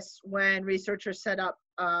like this when researchers set up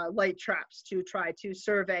light traps to try to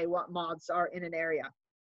survey what moths are in an area.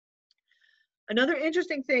 Another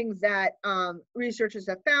interesting thing that researchers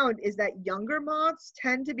have found is that younger moths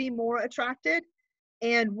tend to be more attracted.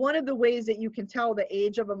 And one of the ways that you can tell the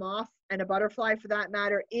age of a moth, and a butterfly for that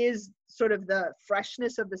matter, is sort of the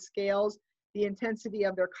freshness of the scales, the intensity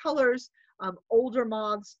of their colors. Older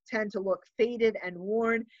moths tend to look faded and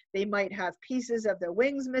worn. They might have pieces of their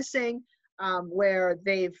wings missing, where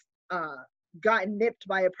they've gotten nipped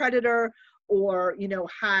by a predator, or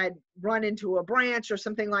had run into a branch or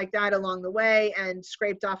something like that along the way and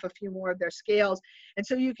scraped off a few more of their scales. And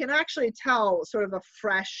so you can actually tell sort of a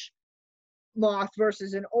fresh moth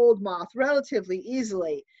versus an old moth relatively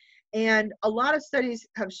easily. And a lot of studies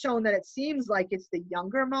have shown that it seems like it's the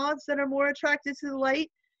younger moths that are more attracted to the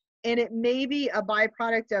light. And it may be a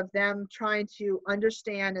byproduct of them trying to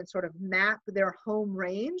understand and sort of map their home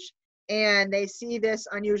range. And they see this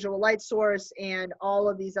unusual light source and all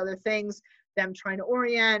of these other things, them trying to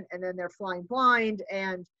orient, and then they're flying blind.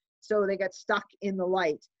 And so they get stuck in the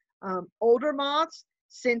light. Older moths,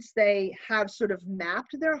 since they have sort of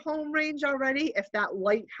mapped their home range already, if that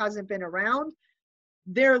light hasn't been around,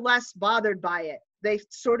 they're less bothered by it. They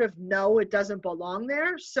sort of know it doesn't belong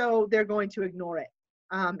there, so they're going to ignore it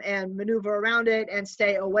and maneuver around it and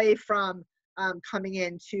stay away from coming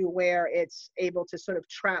into where it's able to sort of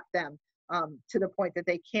trap them to the point that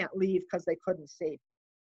they can't leave because they couldn't see.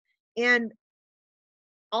 And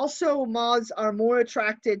also, moths are more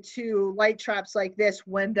attracted to light traps like this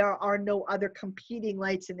when there are no other competing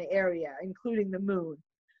lights in the area, including the moon.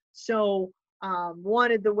 So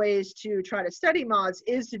one of the ways to try to study moths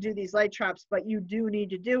is to do these light traps, but you do need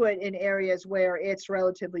to do it in areas where it's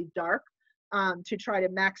relatively dark to try to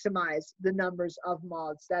maximize the numbers of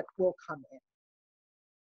moths that will come in.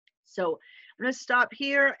 So I'm going to stop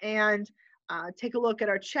here and take a look at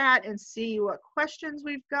our chat and see what questions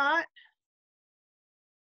we've got.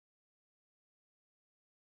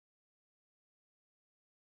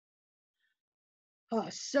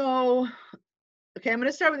 Okay, I'm going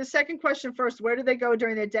to start with the second question first. Where do they go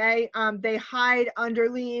during the day? They hide under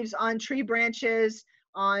leaves, on tree branches,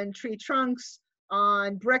 on tree trunks,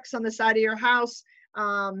 on bricks on the side of your house.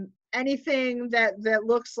 Anything that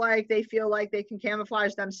looks like they feel like they can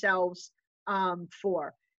camouflage themselves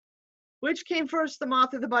for. Which came first, the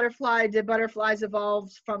moth or the butterfly? Did butterflies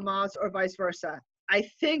evolve from moths or vice versa? I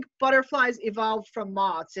think butterflies evolved from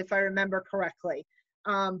moths, if I remember correctly.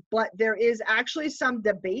 But there is actually some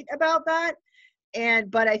debate about that.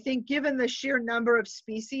 But I think given the sheer number of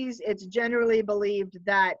species, it's generally believed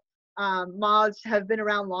that moths have been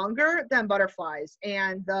around longer than butterflies,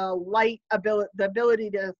 and the ability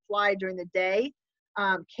to fly during the day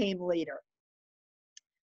came later.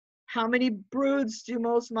 How many broods do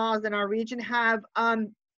most moths in our region have?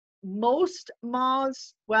 Most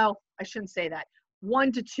moths, well, I shouldn't say that,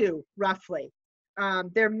 1 to 2 roughly.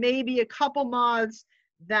 There may be a couple moths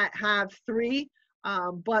that have 3,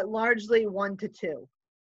 but largely 1 to 2.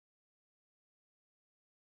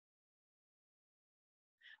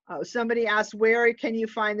 Somebody asked, where can you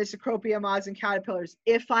find the Cecropia moths and caterpillars?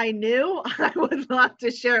 If I knew, I would love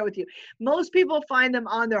to share it with you. Most people find them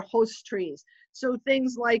on their host trees. So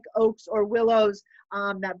things like oaks or willows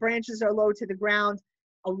that branches are low to the ground.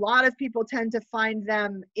 A lot of people tend to find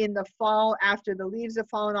them in the fall after the leaves have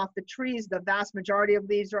fallen off the trees. The vast majority of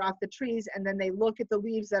leaves are off the trees, and then they look at the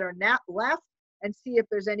leaves that are not left and see if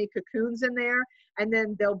there's any cocoons in there, and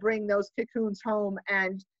then they'll bring those cocoons home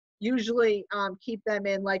and usually keep them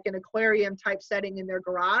in like an aquarium type setting in their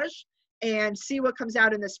garage and see what comes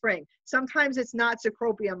out in the spring. Sometimes it's not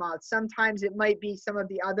Cecropia moths. Sometimes it might be some of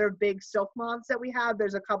the other big silk moths that we have.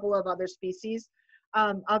 There's a couple of other species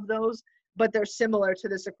of those, but they're similar to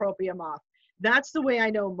the Cecropia moth. That's the way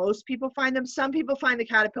I know most people find them. Some people find the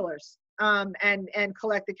caterpillars and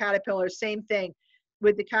collect the caterpillars. Same thing.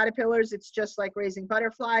 With the caterpillars, it's just like raising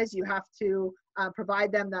butterflies. You have to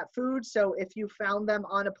provide them that food. So if you found them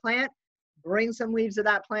on a plant, bring some leaves of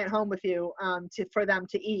that plant home with you for them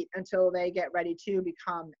to eat until they get ready to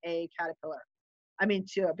become a caterpillar.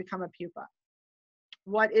 To become a pupa.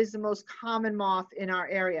 What is the most common moth in our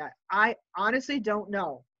area? I honestly don't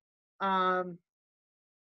know.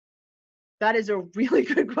 That is a really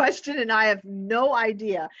good question, and I have no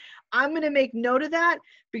idea. I'm going to make note of that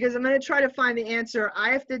because I'm going to try to find the answer. I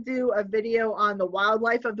have to do a video on the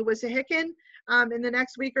wildlife of the Wissahickon in the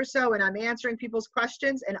next week or so, and I'm answering people's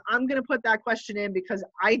questions, and I'm going to put that question in because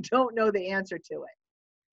I don't know the answer to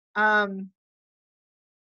it.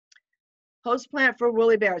 Host plant for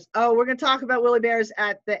woolly bears. Oh, we're going to talk about woolly bears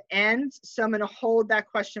at the end, so I'm going to hold that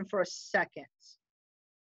question for a second.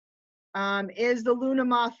 Is the Luna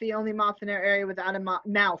moth the only moth in our area without a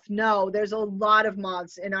mouth? No, there's a lot of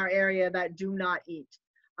moths in our area that do not eat.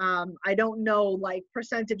 I don't know, like,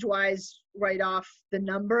 percentage wise right off the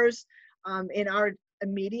numbers in our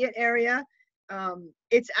immediate area.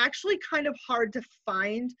 It's actually kind of hard to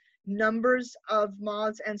find numbers of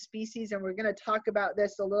moths and species, and we're going to talk about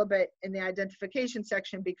this a little bit in the identification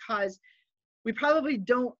section, because we probably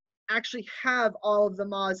don't actually have all of the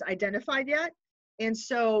moths identified yet. And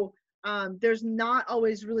so there's not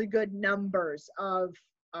always really good numbers of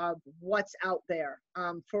what's out there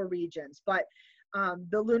for regions. But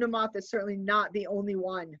the Luna moth is certainly not the only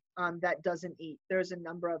one that doesn't eat. There's a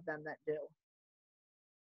number of them that do.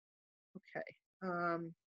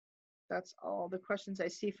 Okay, that's all the questions I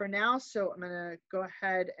see for now. So I'm gonna go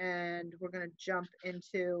ahead and we're gonna jump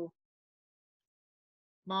into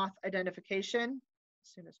moth identification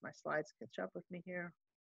as soon as my slides catch up with me here.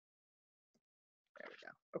 There we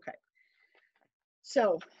go. Okay.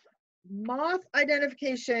 So moth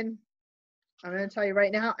identification, I'm going to tell you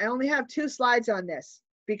right now, I only have 2 slides on this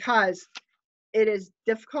because it is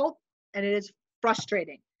difficult and it is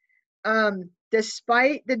frustrating.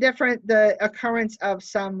 Despite the occurrence of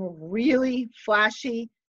some really flashy,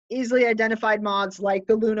 easily identified moths like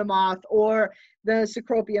the Luna moth or the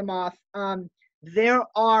Cecropia moth, there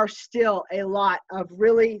are still a lot of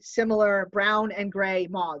really similar brown and gray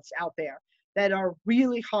moths out there that are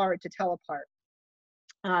really hard to tell apart.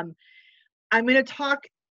 I'm going to talk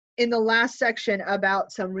in the last section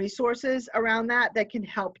about some resources around that can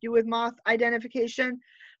help you with moth identification.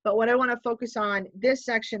 But what I want to focus on this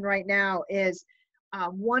section right now is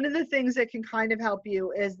one of the things that can kind of help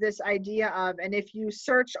you is this idea of, and if you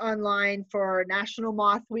search online for National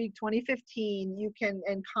Moth Week 2015, you can,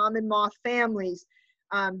 and common moth families,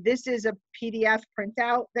 this is a PDF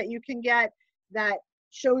printout that you can get that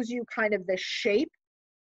shows you kind of the shape,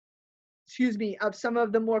 excuse me, of some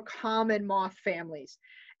of the more common moth families.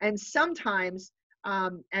 And sometimes,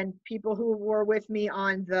 and people who were with me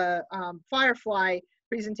on the firefly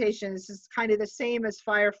presentation, this is kind of the same as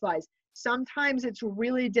fireflies. Sometimes it's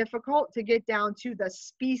really difficult to get down to the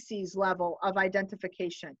species level of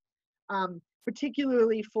identification,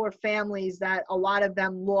 particularly for families that a lot of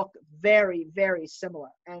them look very, very similar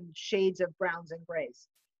and shades of browns and grays.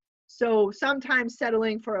 So sometimes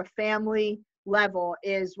settling for a family level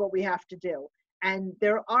is what we have to do. And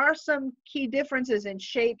there are some key differences in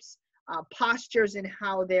shapes, postures, and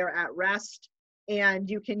how they're at rest. And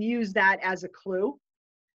you can use that as a clue.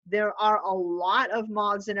 There are a lot of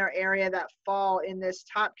moths in our area that fall in this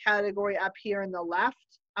top category up here in the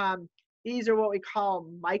left. These are what we call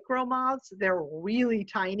micro moths. They're really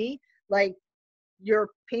tiny, like your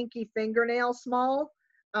pinky fingernail small,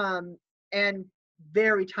 and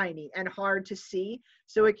very tiny and hard to see.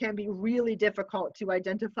 So it can be really difficult to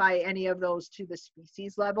identify any of those to the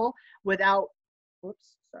species level without,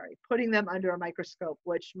 putting them under a microscope,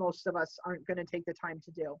 which most of us aren't going to take the time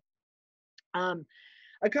to do.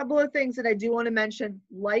 A couple of things that I do want to mention,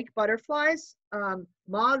 like butterflies,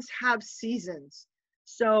 moths have seasons.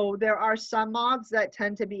 So there are some moths that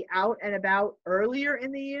tend to be out and about earlier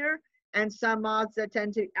in the year, and some moths that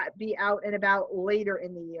tend to be out and about later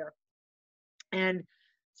in the year. And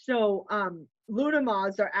so Luna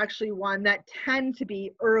moths are actually one that tend to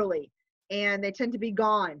be early, and they tend to be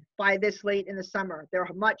gone by this late in the summer. They're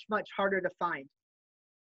much, much harder to find.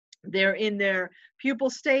 They're in their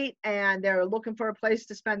pupal state and they're looking for a place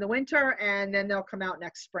to spend the winter, and then they'll come out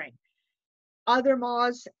next spring. Other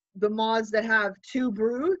moths, the moths that have 2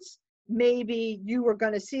 broods, maybe you were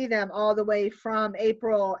going to see them all the way from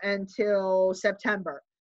April until September,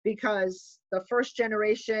 because the first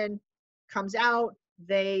generation comes out,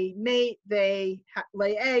 they mate, they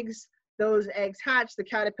lay eggs, those eggs hatch, the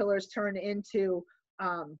caterpillars turn into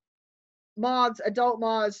moths, adult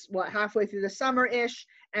moths, halfway through the summer-ish,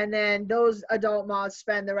 and then those adult moths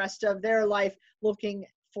spend the rest of their life looking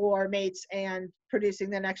for mates and producing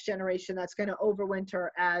the next generation that's going to overwinter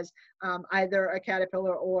as either a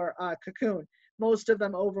caterpillar or a cocoon. Most of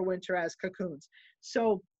them overwinter as cocoons.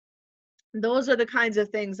 So those are the kinds of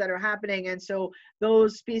things that are happening. And so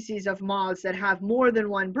those species of moths that have more than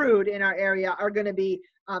 1 brood in our area are going to be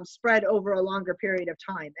spread over a longer period of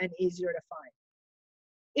time and easier to find.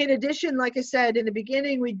 In addition, like I said in the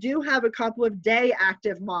beginning, we do have a couple of day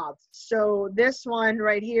active moths. So this one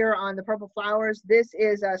right here on the purple flowers, this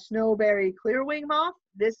is a snowberry clearwing moth.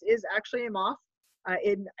 This is actually a moth.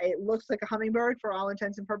 It looks like a hummingbird for all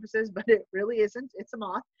intents and purposes, but it really isn't. It's a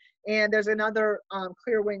moth. And there's another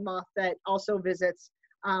clearwing moth that also visits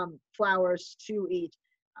flowers to eat.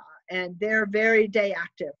 And they're very day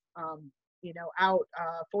active. you know, out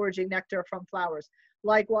foraging nectar from flowers.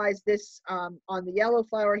 Likewise, this on the yellow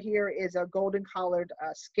flower here is a golden collared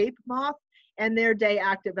scape moth, and they're day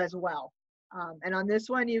active as well. And on this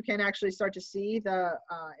one, you can actually start to see the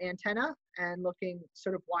antenna and looking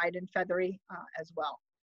sort of wide and feathery as well.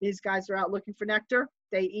 These guys are out looking for nectar.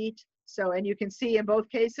 They eat. So, and you can see in both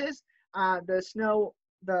cases,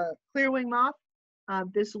 the clearwing moth,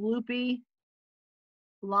 this loopy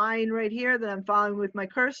line right here that I'm following with my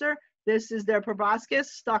cursor, this is their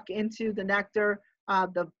proboscis stuck into the nectar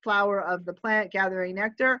of the flower of the plant, gathering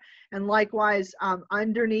nectar. And likewise,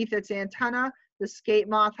 underneath its antenna, the scape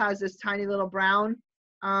moth has this tiny little brown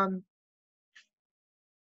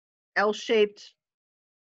L-shaped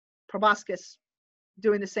proboscis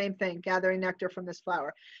doing the same thing, gathering nectar from this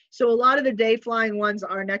flower. So a lot of the day flying ones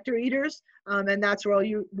are nectar eaters, and that's where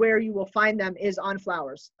you will find them is on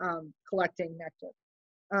flowers, collecting nectar.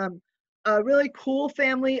 A really cool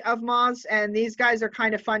family of moths, and these guys are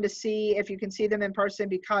kind of fun to see if you can see them in person,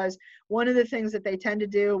 because one of the things that they tend to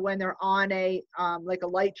do when they're on a like a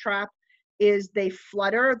light trap is they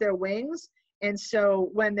flutter their wings. And so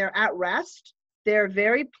when they're at rest, they're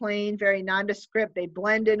very plain, very nondescript. They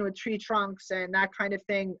blend in with tree trunks and that kind of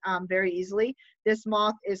thing very easily. This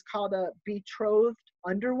moth is called a betrothed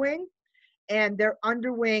underwing, and their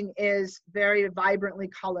underwing is very vibrantly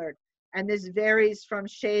colored. And this varies from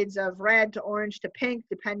shades of red to orange to pink,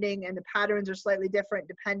 depending, and the patterns are slightly different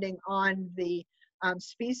depending on the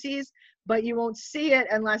species, but you won't see it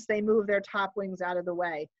unless they move their top wings out of the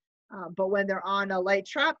way. But when they're on a light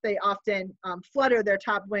trap, they often flutter their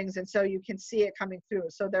top wings, and so you can see it coming through.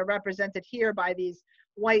 So they're represented here by these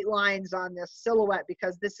white lines on this silhouette,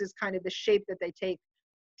 because this is kind of the shape that they take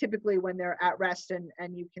typically when they're at rest,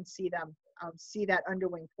 and you can see them, see that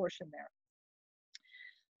underwing portion there.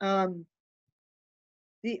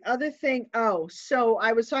 The other thing, so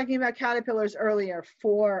I was talking about caterpillars earlier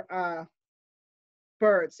for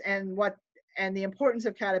birds, and the importance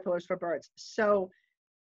of caterpillars for birds. So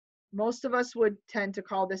most of us would tend to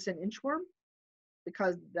call this an inchworm,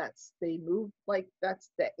 because they move like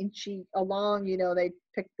that's the inchy along, you know, they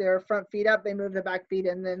pick their front feet up, they move the back feet,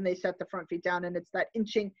 and then they set the front feet down, and it's that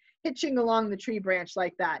hitching along the tree branch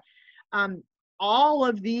like that. All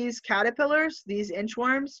of these caterpillars, these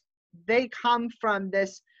inchworms, they come from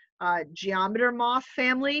this geometer moth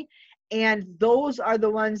family, and those are the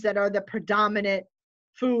ones that are the predominant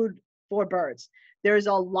food for birds. There's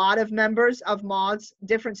a lot of members of moths,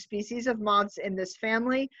 different species of moths in this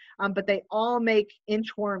family, but they all make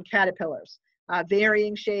inchworm caterpillars,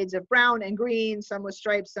 varying shades of brown and green, some with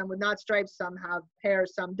stripes, some with not stripes, some have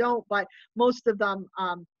hairs, some don't, but most of them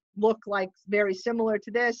look like very similar to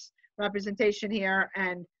this representation here,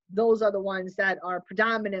 and those are the ones that are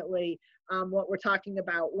predominantly what we're talking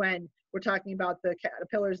about when we're talking about the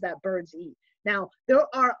caterpillars that birds eat. Now, there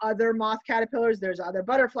are other moth caterpillars, there's other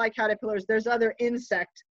butterfly caterpillars, there's other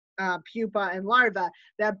insect pupa and larvae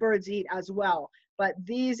that birds eat as well. But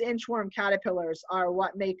these inchworm caterpillars are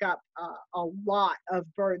what make up a lot of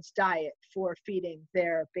birds' diet for feeding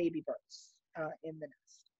their baby birds in the nest.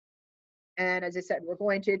 And as I said, we're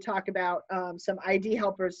going to talk about some ID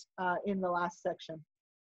helpers in the last section.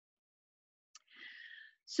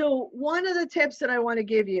 So one of the tips that I want to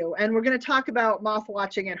give you, and we're going to talk about moth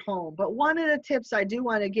watching at home, but one of the tips I do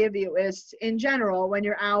want to give you is, in general, when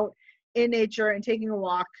you're out in nature and taking a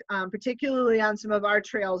walk, particularly on some of our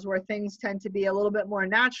trails where things tend to be a little bit more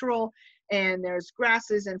natural and there's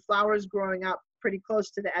grasses and flowers growing up pretty close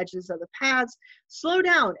to the edges of the paths, slow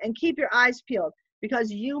down and keep your eyes peeled, because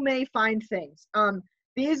you may find things.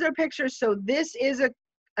 These are pictures. So this is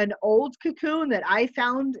an old cocoon that I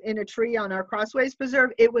found in a tree on our Crossways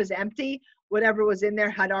Preserve. It was empty. Whatever was in there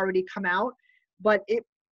had already come out, but it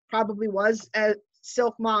probably was a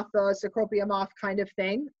silk moth, a Cecropia moth kind of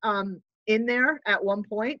thing in there at one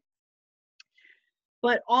point.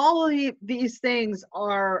 But all of these things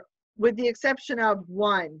are, with the exception of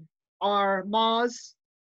one, are moths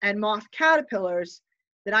and moth caterpillars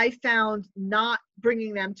that I found not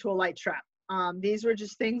bringing them to a light trap. These were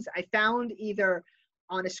just things I found either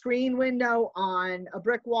on a screen window, on a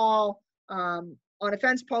brick wall, on a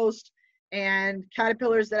fence post, and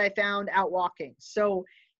caterpillars that I found out walking. So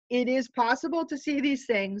it is possible to see these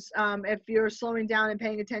things if you're slowing down and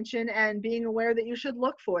paying attention and being aware that you should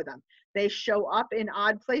look for them. They show up in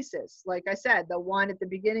odd places. Like I said, the one at the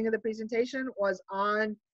beginning of the presentation was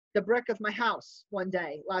on the brick of my house one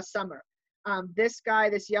day last summer. This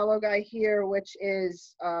yellow guy here, which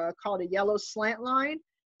is called a yellow slant line,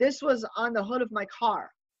 this was on the hood of my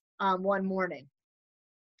car one morning.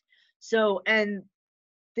 So, and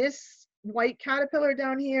this white caterpillar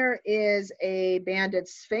down here is a banded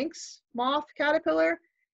sphinx moth caterpillar,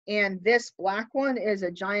 and this black one is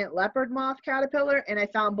a giant leopard moth caterpillar. And I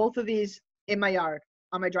found both of these in my yard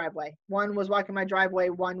on my driveway. One was walking my driveway,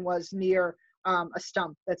 one was near a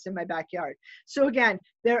stump that's in my backyard. So again,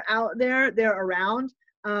 they're out there, they're around.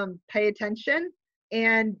 Pay attention,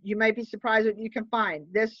 and you might be surprised what you can find.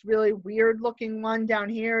 This really weird looking one down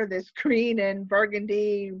here, this green and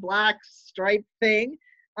burgundy black stripe thing.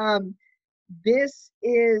 This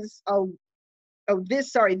is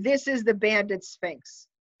this is the banded sphinx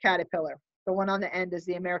caterpillar. The one on the end is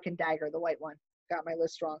the American dagger, the white one. Got my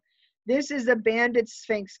list wrong. This is the banded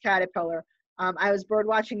sphinx caterpillar. I was bird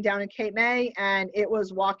watching down in Cape May, and it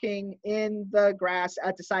was walking in the grass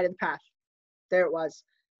at the side of the path. There it was.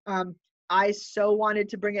 I so wanted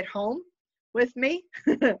to bring it home with me.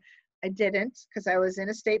 I didn't, because I was in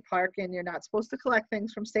a state park, and you're not supposed to collect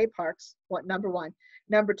things from state parks. Number one.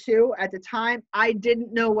 Number two, at the time, I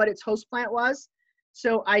didn't know what its host plant was.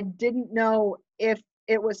 So I didn't know if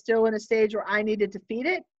it was still in a stage where I needed to feed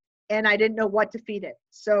it, and I didn't know what to feed it.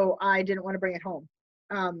 So I didn't want to bring it home.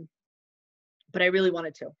 But I really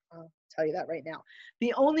wanted to. I'll tell you that right now.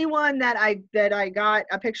 The only one that I got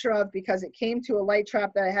a picture of, because it came to a light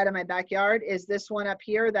trap that I had in my backyard, is this one up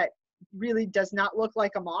here that really does not look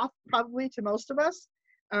like a moth, probably to most of us.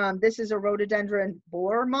 This is a rhododendron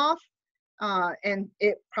borer moth, and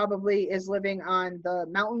it probably is living on the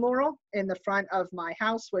mountain laurel in the front of my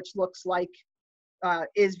house, which looks like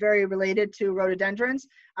is very related to rhododendrons.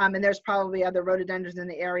 And there's probably other rhododendrons in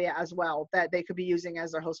the area as well that they could be using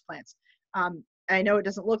as their host plants. I know it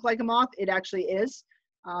doesn't look like a moth. It actually is.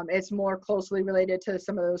 It's more closely related to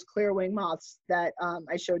some of those clear wing moths that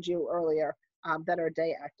I showed you earlier that are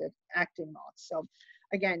day acting moths. So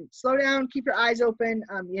again, slow down, keep your eyes open.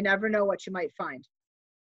 You never know what you might find.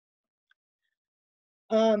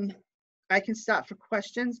 I can stop for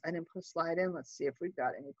questions. I didn't put a slide in. Let's see if we've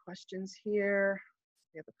got any questions here.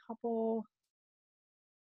 We have a couple.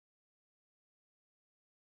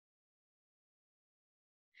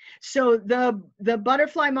 So the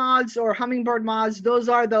butterfly moths or hummingbird moths, those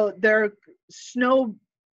are they're snow.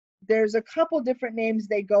 There's a couple different names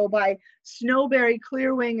they go by. Snowberry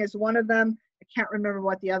clearwing is one of them. I can't remember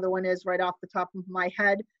what the other one is right off the top of my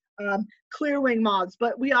head. Clearwing moths,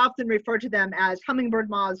 but we often refer to them as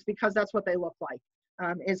hummingbird moths because that's what they look like,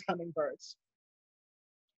 is hummingbirds.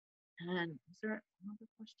 And is there another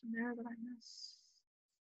question there that I missed?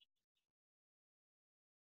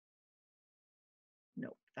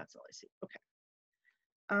 Nope, that's all I see. Okay.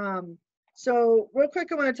 So real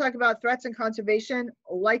quick, I want to talk about threats and conservation.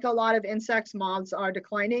 Like a lot of insects, moths are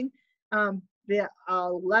declining. The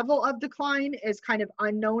level of decline is kind of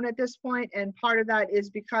unknown at this point, and part of that is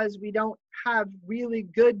because we don't have really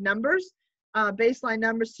good numbers, baseline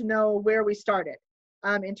numbers, to know where we started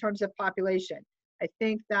in terms of population. I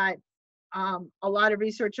think that a lot of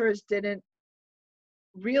researchers didn't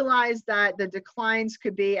realize that the declines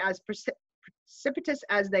could be as precipitous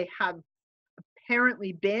as they have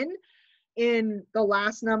apparently been in the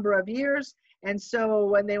last number of years. And so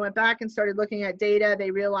when they went back and started looking at data,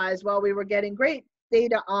 they realized, well, we were getting great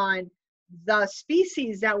data on the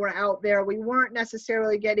species that were out there. We weren't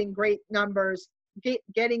necessarily getting great numbers,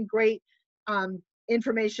 getting great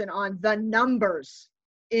information on the numbers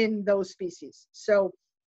in those species. So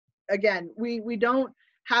again, we don't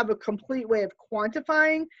have a complete way of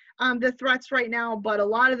quantifying the threats right now, but a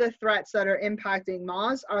lot of the threats that are impacting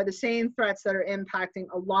moths are the same threats that are impacting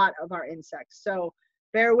a lot of our insects. So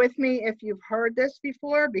bear with me if you've heard this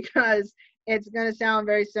before, because it's going to sound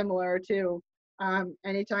very similar to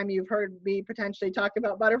anytime you've heard me potentially talk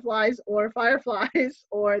about butterflies or fireflies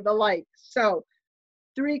or the like. So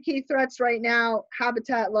 3 key threats right now: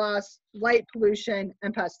 habitat loss, light pollution,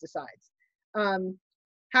 and pesticides.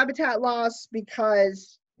 Habitat loss,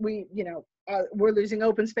 because we're losing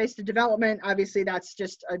open space to development. Obviously, that's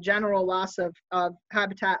just a general loss of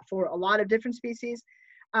habitat for a lot of different species.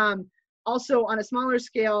 Also, on a smaller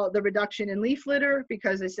scale, the reduction in leaf litter,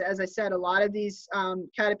 because as I said, a lot of these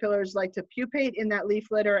caterpillars like to pupate in that leaf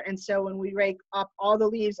litter. And so when we rake up all the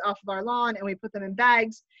leaves off of our lawn and we put them in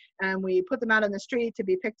bags and we put them out on the street to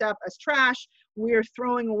be picked up as trash, we're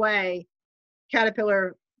throwing away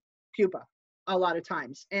caterpillar pupa a lot of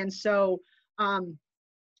times. And so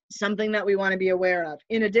something that we want to be aware of.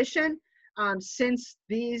 In addition, since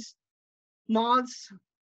these moths,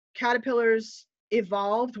 caterpillars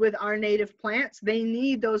evolved with our native plants, they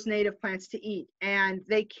need those native plants to eat, and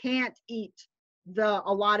they can't eat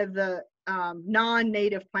a lot of the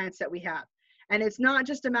non-native plants that we have. And it's not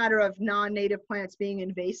just a matter of non-native plants being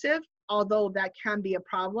invasive, although that can be a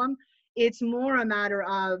problem. It's more a matter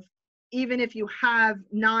of even if you have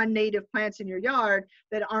non-native plants in your yard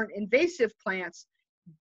that aren't invasive plants,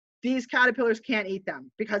 these caterpillars can't eat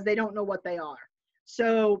them because they don't know what they are.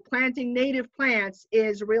 So planting native plants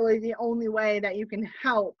is really the only way that you can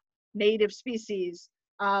help native species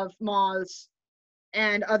of moths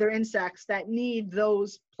and other insects that need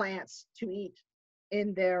those plants to eat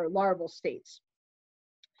in their larval states.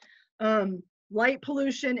 Light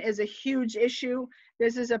pollution is a huge issue.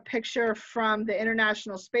 This is a picture from the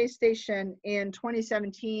International Space Station in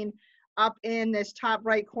 2017. Up in this top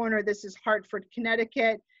right corner, this is Hartford,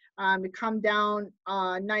 Connecticut. We come down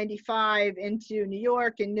 95 into New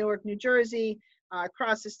York and Newark, New Jersey,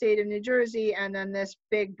 across the state of New Jersey, and then this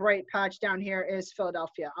big bright patch down here is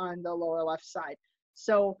Philadelphia on the lower left side.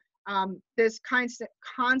 So this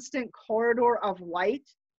constant corridor of light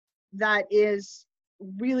that is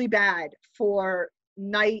really bad for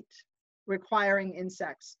night requiring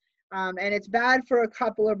insects. And it's bad for a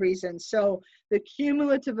couple of reasons. So the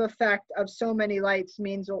cumulative effect of so many lights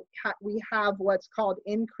means we have what's called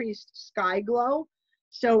increased sky glow.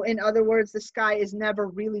 So in other words, the sky is never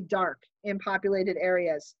really dark in populated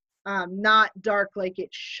areas, not dark like it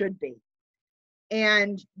should be.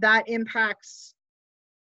 And that impacts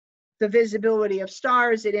the visibility of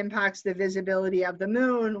stars, it impacts the visibility of the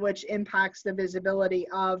moon, which impacts the visibility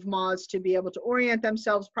of moths to be able to orient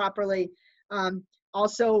themselves properly.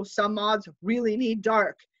 Also, some moths really need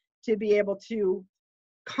dark to be able to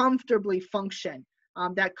comfortably function.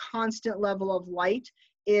 That constant level of light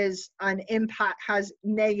is an impact, has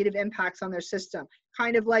negative impacts on their system.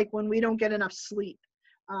 Kind of like when we don't get enough sleep.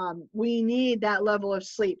 We need that level of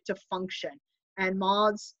sleep to function. And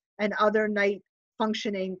moths and other night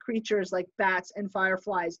functioning creatures like bats and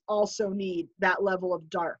fireflies also need that level of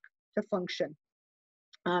dark to function.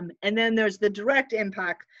 And then there's the direct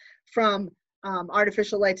impact from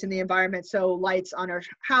artificial lights in the environment, so lights on our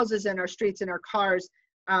houses and our streets and our cars,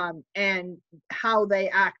 and how they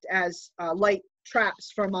act as light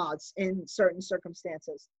traps for moths in certain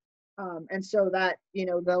circumstances. And so that, you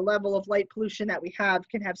know, the level of light pollution that we have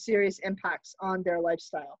can have serious impacts on their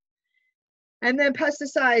lifestyle. And then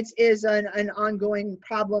pesticides is an ongoing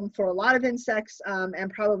problem for a lot of insects,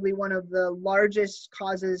 and probably one of the largest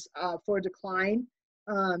causes for decline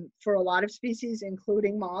for a lot of species,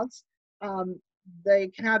 including moths. They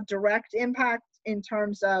can have direct impact in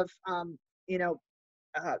terms of, you know,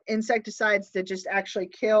 insecticides that just actually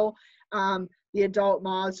kill the adult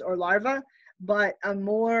moths or larvae. But a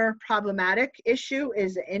more problematic issue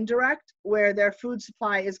is indirect, where their food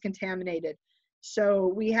supply is contaminated. So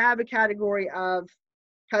we have a category of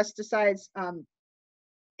pesticides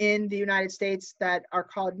in the United States that are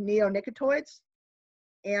called neonicotinoids,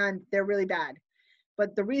 and they're really bad.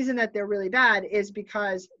 But the reason that they're really bad is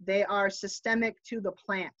because they are systemic to the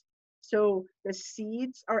plant. So the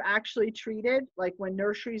seeds are actually treated, like when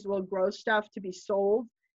nurseries will grow stuff to be sold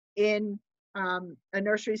in a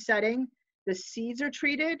nursery setting, the seeds are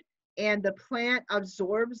treated and the plant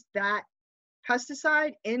absorbs that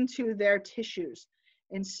pesticide into their tissues.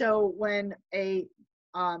 And so when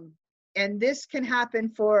and this can happen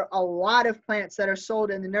for a lot of plants that are sold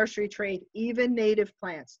in the nursery trade, even native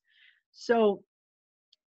plants. So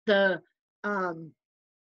the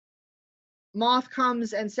moth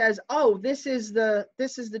comes and says, oh, this is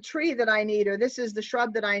the tree that I need, or this is the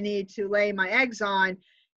shrub that I need to lay my eggs on.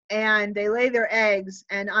 And they lay their eggs,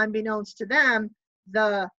 and unbeknownst to them,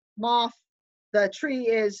 the tree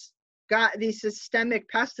is got these systemic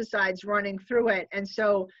pesticides running through it. And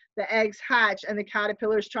so the eggs hatch and the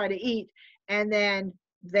caterpillars try to eat, and then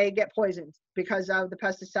they get poisoned because of the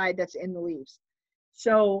pesticide that's in the leaves.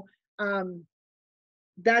 So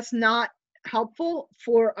that's not helpful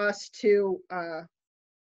for us to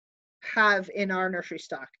have in our nursery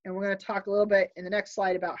stock. And we're going to talk a little bit in the next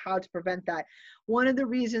slide about how to prevent that. One of the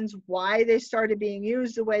reasons why they started being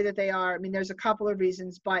used the way that they are, I mean, there's a couple of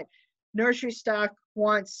reasons, but nursery stock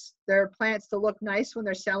wants their plants to look nice when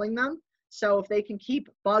they're selling them. So if they can keep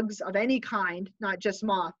bugs of any kind, not just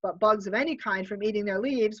moth, but bugs of any kind from eating their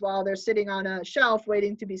leaves while they're sitting on a shelf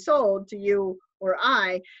waiting to be sold to you or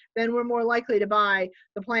I, then we're more likely to buy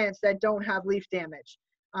the plants that don't have leaf damage.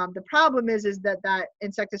 The problem is that that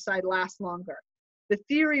insecticide lasts longer. The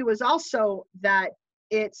theory was also that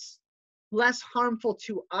it's less harmful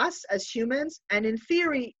to us as humans, and in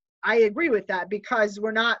theory, I agree with that because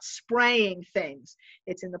we're not spraying things.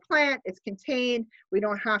 It's in the plant, it's contained, we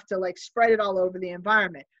don't have to like spread it all over the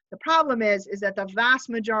environment. The problem is that the vast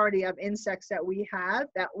majority of insects that we have,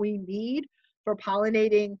 that we need for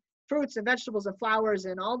pollinating fruits and vegetables and flowers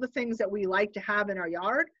and all the things that we like to have in our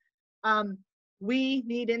yard, we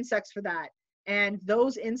need insects for that. And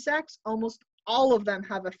those insects almost all of them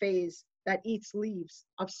have a phase that eats leaves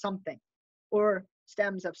of something or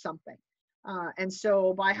stems of something. And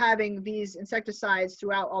so by having these insecticides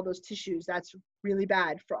throughout all those tissues, that's really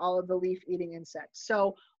bad for all of the leaf-eating insects.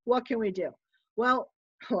 So what can we do? Well,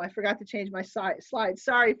 oh, I forgot to change my slide.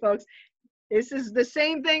 Sorry, folks. This is the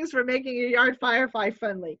same things for making your yard firefly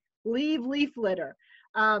friendly. Leave leaf litter.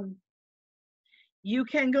 You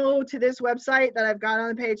can go to this website that I've got on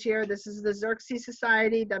the page here. This is the Xerces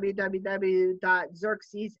Society,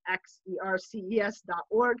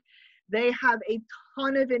 www.xerces.org. They have a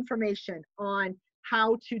ton of information on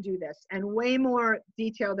how to do this, and way more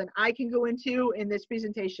detail than I can go into in this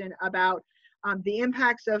presentation about the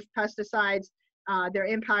impacts of pesticides, their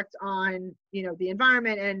impact on, you know, the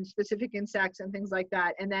environment and specific insects and things like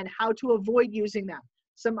that, and then how to avoid using them,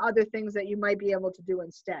 some other things that you might be able to do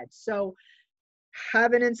instead. So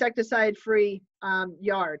have an insecticide-free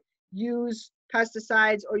yard. Use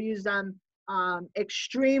pesticides or use them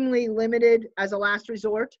extremely limited as a last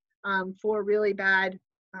resort for really bad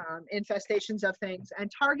infestations of things,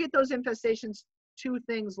 and target those infestations to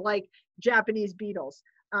things like Japanese beetles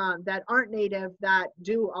that aren't native, that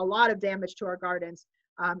do a lot of damage to our gardens,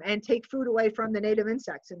 and take food away from the native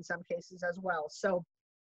insects in some cases as well. So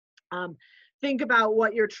think about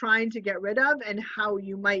what you're trying to get rid of and how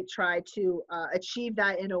you might try to achieve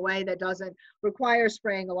that in a way that doesn't require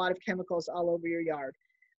spraying a lot of chemicals all over your yard.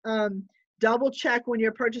 Double check when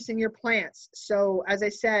you're purchasing your plants. So as I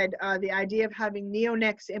said, the idea of having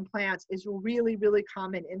neonics in plants is really, really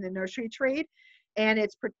common in the nursery trade. And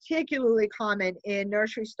it's particularly common in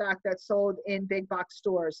nursery stock that's sold in big box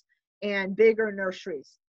stores and bigger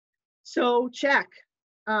nurseries. So check.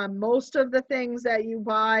 Most of the things that you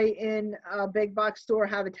buy in a big box store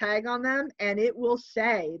have a tag on them, and it will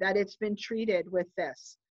say that it's been treated with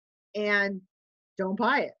this. And don't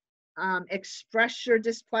buy it. Express your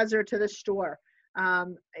displeasure to the store.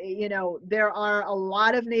 You know, there are a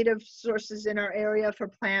lot of native sources in our area for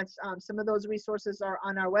plants. Some of those resources are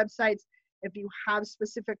on our websites. If you have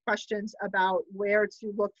specific questions about where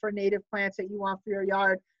to look for native plants that you want for your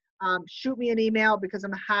yard, shoot me an email, because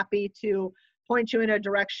I'm happy to point you in a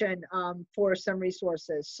direction for some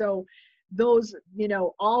resources. So those, you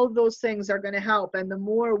know, all of those things are going to help. And the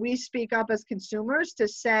more we speak up as consumers to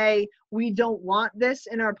say we don't want this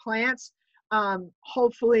in our plants,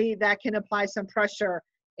 hopefully that can apply some pressure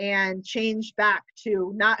and change back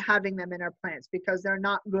to not having them in our plants, because they're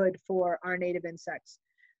not good for our native insects.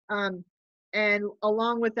 And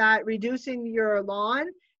along with that, reducing your lawn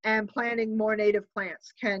and planting more native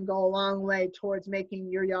plants can go a long way towards making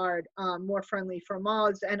your yard more friendly for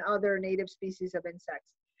moths and other native species of insects.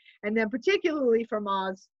 And then particularly for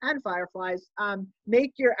moths and fireflies,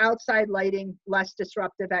 make your outside lighting less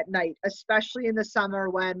disruptive at night, especially in the summer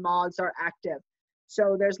when moths are active.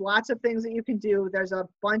 So there's lots of things that you can do. There's a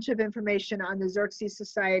bunch of information on the Xerces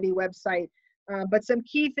Society website, but some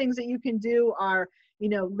key things that you can do are, you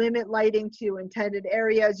know, limit lighting to intended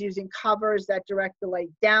areas using covers that direct the light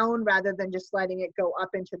down rather than just letting it go up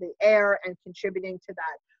into the air and contributing to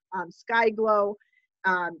that sky glow.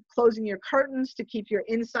 Closing your curtains to keep your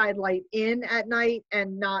inside light in at night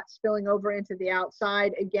and not spilling over into the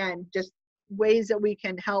outside. Again, just ways that we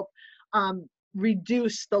can help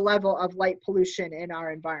reduce the level of light pollution in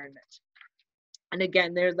our environment. And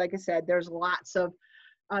again, there's, like I said, there's lots of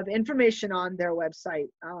information on their website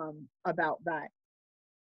about that.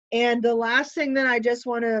 And the last thing that I just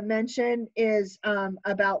want to mention is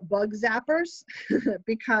about bug zappers,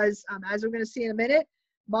 because as we're going to see in a minute,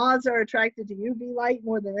 moths are attracted to UV light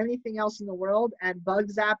more than anything else in the world, and bug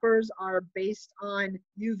zappers are based on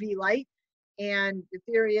UV light. And the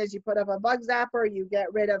theory is you put up a bug zapper, you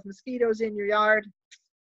get rid of mosquitoes in your yard.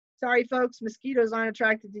 Sorry, folks, mosquitoes aren't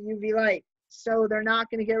attracted to UV light, so they're not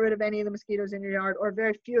going to get rid of any of the mosquitoes in your yard, or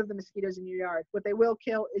very few of the mosquitoes in your yard. What they will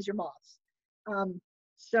kill is your moths.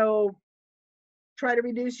 So try to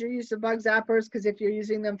reduce your use of bug zappers, because if you're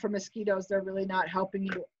using them for mosquitoes, they're really not helping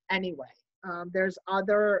you anyway. There's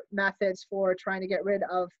other methods for trying to get rid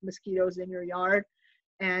of mosquitoes in your yard,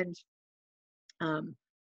 and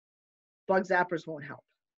bug zappers won't help.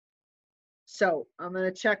 So I'm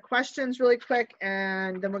going to check questions really quick,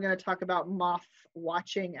 and then we're going to talk about moth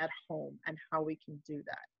watching at home and how we can do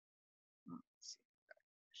that. Let's see.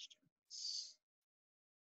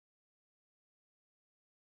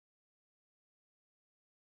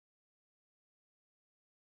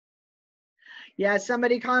 Yeah,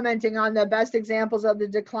 somebody commenting on the best examples of the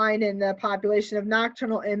decline in the population of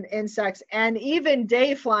nocturnal insects and even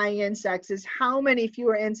day-flying insects is how many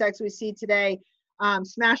fewer insects we see today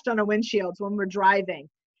smashed on our windshields when we're driving.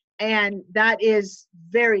 And that is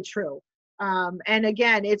very true. And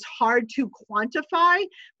again, it's hard to quantify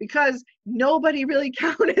because nobody really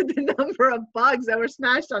counted the number of bugs that were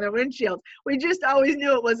smashed on their windshields. We just always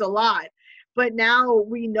knew it was a lot, but now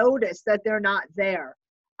we notice that they're not there.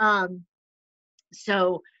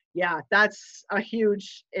 So yeah, that's a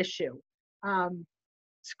huge issue.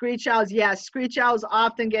 Screech owls, yes, screech owls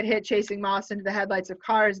often get hit chasing moths into the headlights of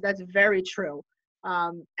cars. That's very true.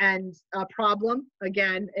 And a problem,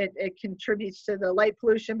 again, it contributes to the light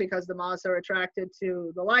pollution because the moths are attracted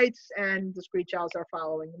to the lights and the screech owls are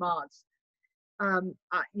following the moths.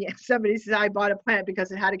 Yeah, somebody says I bought a plant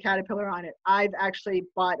because it had a caterpillar on it. I've actually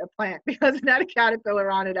bought a plant because it had a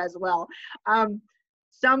caterpillar on it as well.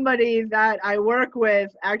 Somebody that I work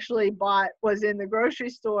with actually was in the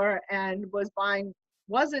grocery store and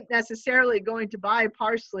wasn't necessarily going to buy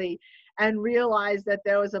parsley and realized that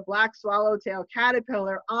there was a black swallowtail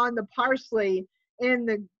caterpillar on the parsley in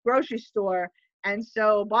the grocery store, and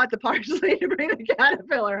so bought the parsley to bring the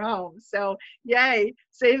caterpillar home. So yay,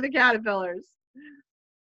 save the caterpillars.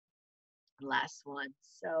 Last one.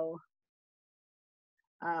 So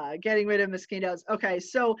getting rid of mosquitoes. Okay,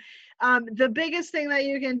 so the biggest thing that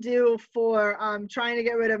you can do for trying to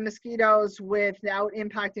get rid of mosquitoes without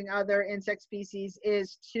impacting other insect species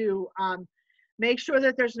is to make sure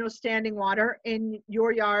that there's no standing water in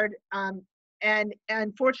your yard. And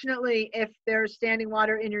unfortunately, if there's standing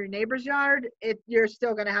water in your neighbor's yard, you're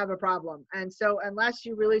still going to have a problem. And so unless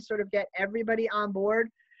you really sort of get everybody on board,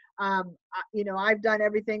 you know, I've done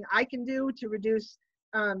everything I can do to reduce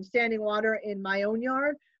standing water in my own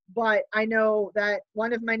yard, but I know that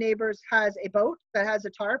one of my neighbors has a boat that has a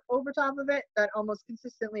tarp over top of it that almost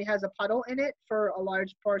consistently has a puddle in it for a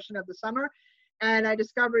large portion of the summer. And I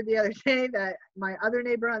discovered the other day that my other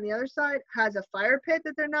neighbor on the other side has a fire pit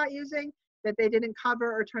that they're not using, that they didn't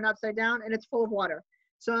cover or turn upside down, and it's full of water.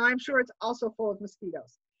 So I'm sure it's also full of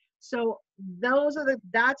mosquitoes. So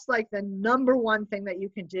that's like the number one thing that you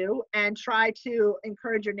can do, and try to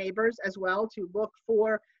encourage your neighbors as well to look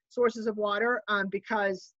for sources of water,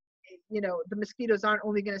 because you know the mosquitoes aren't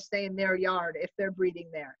only going to stay in their yard if they're breeding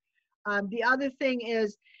there. The other thing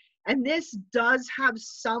is, and this does have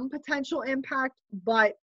some potential impact,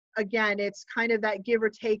 but again, it's kind of that give or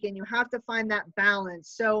take, and you have to find that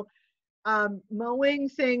balance. So mowing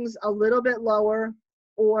things a little bit lower,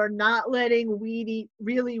 or not letting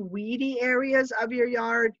really weedy areas of your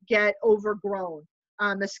yard get overgrown.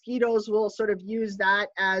 Mosquitoes will sort of use that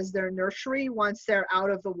as their nursery once they're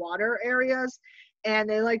out of the water areas, and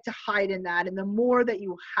they like to hide in that. And the more that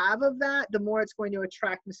you have of that, the more it's going to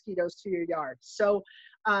attract mosquitoes to your yard. So,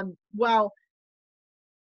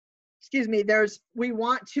 we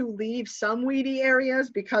want to leave some weedy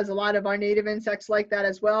areas because a lot of our native insects like that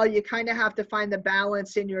as well. You kind of have to find the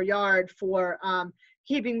balance in your yard for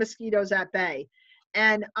keeping mosquitoes at bay.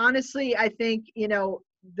 And honestly, I think, you know,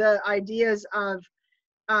 the ideas of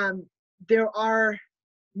there are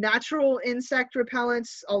natural insect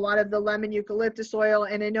repellents, a lot of the lemon eucalyptus oil,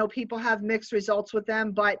 and I know people have mixed results with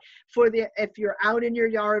them, but if you're out in your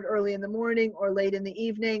yard early in the morning or late in the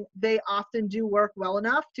evening, they often do work well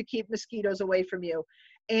enough to keep mosquitoes away from you.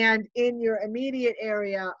 And in your immediate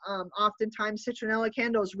area, oftentimes citronella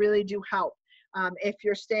candles really do help. If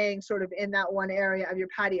you're staying sort of in that one area of your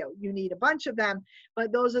patio, you need a bunch of them,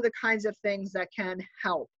 but those are the kinds of things that can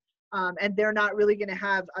help. And they're not really going to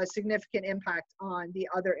have a significant impact on the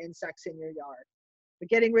other insects in your yard. But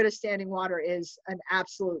getting rid of standing water is an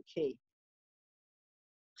absolute key.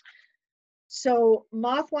 So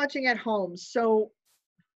moth watching at home. So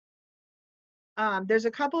there's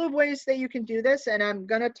a couple of ways that you can do this, and I'm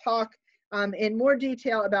going to talk in more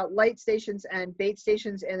detail about light stations and bait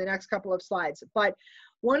stations in the next couple of slides. But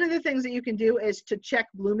one of the things that you can do is to check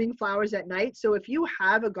blooming flowers at night. So if you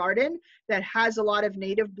have a garden that has a lot of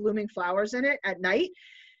native blooming flowers in it at night,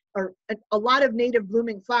 or a lot of native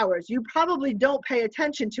blooming flowers, you probably don't pay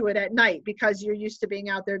attention to it at night because you're used to being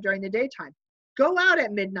out there during the daytime. Go out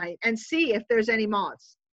at midnight and see if there's any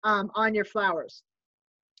moths on your flowers,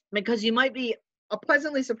 because you might be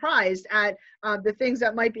pleasantly surprised at the things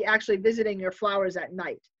that might be actually visiting your flowers at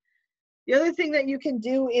night. The other thing that you can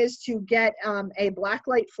do is to get a black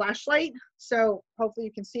light flashlight. So hopefully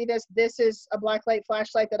you can see this. This is a black light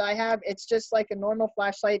flashlight that I have. It's just like a normal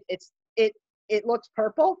flashlight. It looks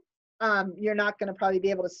purple. You're not going to probably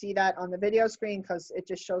be able to see that on the video screen because it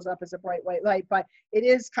just shows up as a bright white light, but it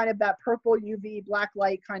is kind of that purple UV black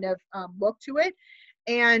light kind of look to it.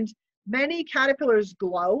 And many caterpillars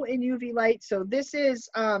glow in UV light. So this is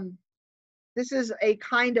a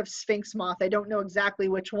kind of sphinx moth. I don't know exactly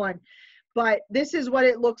which one, but this is what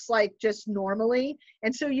it looks like just normally.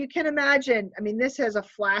 And so you can imagine, I mean, this has a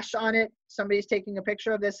flash on it. Somebody's taking a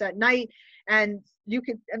picture of this at night, and you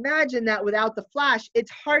can imagine that without the flash,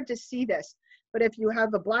 it's hard to see this. But if you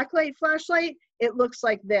have a blacklight flashlight, it looks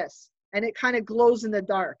like this, and it kind of glows in the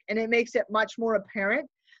dark, and it makes it much more apparent.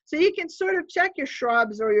 So you can sort of check your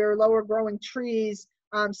shrubs or your lower growing trees,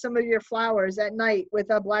 some of your flowers at night with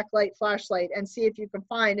a blacklight flashlight, and see if you can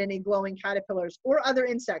find any glowing caterpillars or other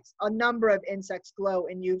insects. A number of insects glow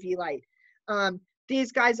in UV light.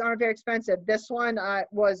 These guys aren't very expensive. This one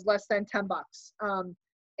was less than 10 bucks.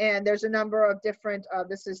 And there's a number of different,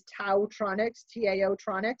 this is Tautronics,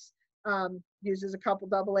 T-A-O-Tronics, uses a couple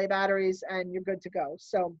AA batteries, and you're good to go.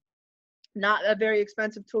 So not a very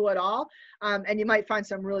expensive tool at all. And you might find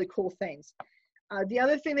some really cool things. The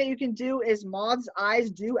other thing that you can do is moths' eyes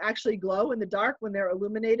do actually glow in the dark when they're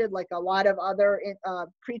illuminated, like a lot of other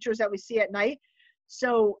creatures that we see at night.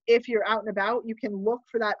 So if you're out and about, you can look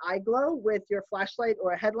for that eye glow with your flashlight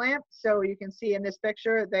or a headlamp. So you can see in this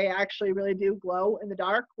picture, they actually really do glow in the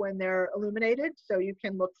dark when they're illuminated. So you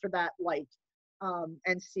can look for that light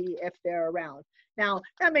and see if they're around. Now,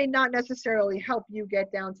 that may not necessarily help you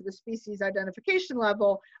get down to the species identification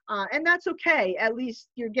level, and that's okay. At least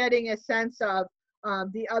you're getting a sense of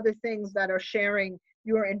the other things that are sharing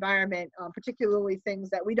your environment, particularly things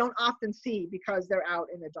that we don't often see because they're out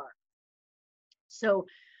in the dark. So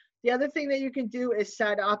the other thing that you can do is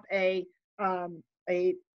set up a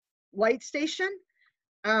light station.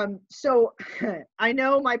 So I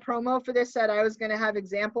know my promo for this said I was going to have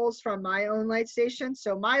examples from my own light station.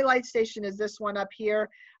 So my light station is this one up here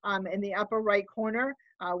in the upper right corner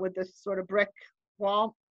with this sort of brick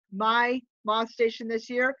wall. My moth station this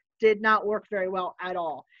year did not work very well at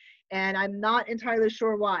all. And I'm not entirely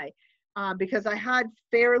sure why, because I had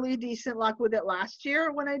fairly decent luck with it last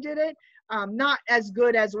year when I did it. Not as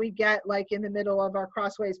good as we get like in the middle of our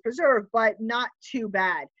Crossways Preserve, but not too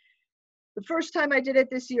bad. The first time I did it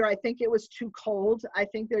this year, I think it was too cold. I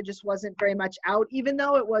think there just wasn't very much out. Even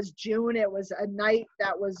though it was June, it was a night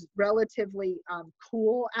that was relatively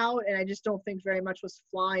cool out, and I just don't think very much was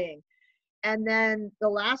flying. And then the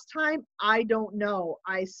last time, I don't know.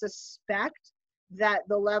 I suspect that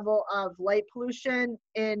the level of light pollution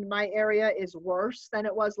in my area is worse than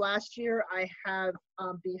it was last year. I have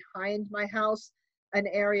behind my house an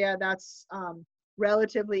area that's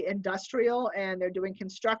relatively industrial, and they're doing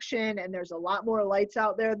construction, and there's a lot more lights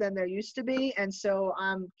out there than there used to be. And so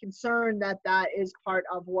I'm concerned that that is part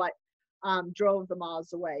of what drove the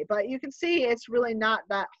moths away. But you can see it's really not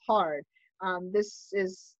that hard. This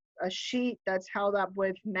is a sheet that's held up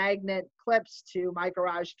with magnet clips to my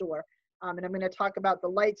garage door. And I'm going to talk about the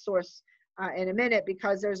light source in a minute,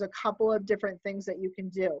 because there's a couple of different things that you can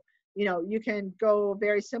do. You know, you can go a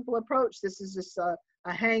very simple approach. This is just a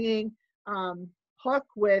hanging hook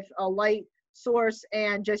with a light source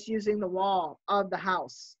and just using the wall of the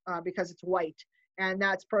house because it's white, and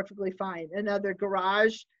that's perfectly fine. Another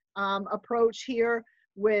garage approach here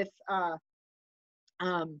with a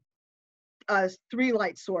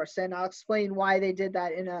 3-light source, and I'll explain why they did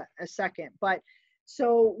that in a second. But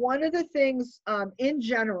so one of the things in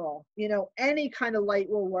general, you know, any kind of light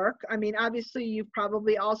will work. I mean, obviously you've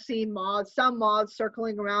probably all seen moths, some moths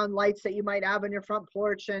circling around lights that you might have on your front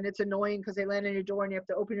porch, and it's annoying because they land on your door and you have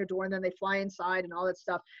to open your door and then they fly inside and all that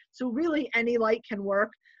stuff. So really any light can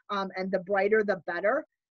work, and the brighter the better.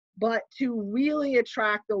 But to really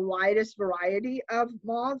attract the widest variety of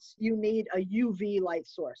moths, you need a UV light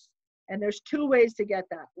source. And there's 2 ways to get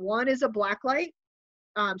that. One is a black light.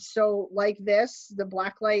 So like this, the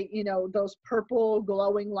black light, you know, those purple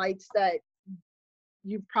glowing lights that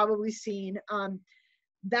you've probably seen.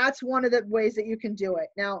 That's one of the ways that you can do it.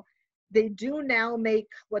 Now, they do now make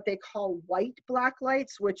what they call white black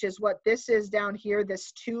lights, which is what this is down here,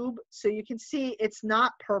 this tube. So you can see it's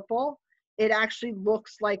not purple. It actually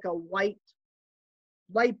looks like a white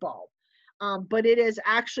light bulb, but it is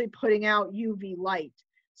actually putting out UV light.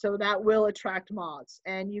 So that will attract moths,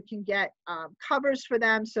 and you can get covers for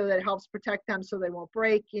them so that it helps protect them so they won't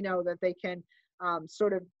break, you know, that they can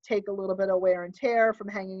sort of take a little bit of wear and tear from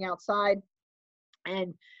hanging outside,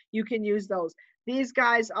 and you can use those. These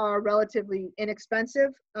guys are relatively inexpensive,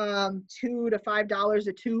 $2 to $5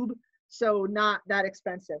 a tube, so not that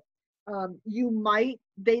expensive.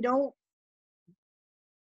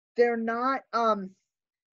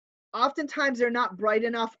 Oftentimes they're not bright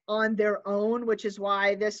enough on their own, which is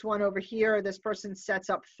why this one over here, this person sets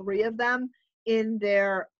up 3 of them in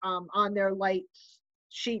their on their light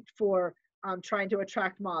sheet for trying to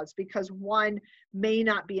attract moths, because one may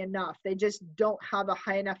not be enough. They just don't have a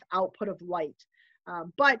high enough output of light.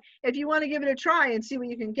 But if you want to give it a try and see what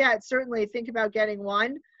you can get, certainly think about getting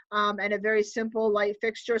one and a very simple light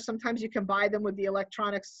fixture. Sometimes you can buy them with the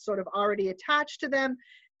electronics sort of already attached to them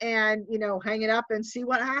and, you know, hang it up and see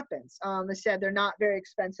what happens. As I said, they're not very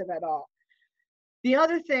expensive at all. The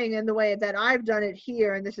other thing, and the way that I've done it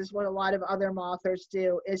here, and this is what a lot of other mothers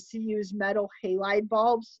do, is to use metal halide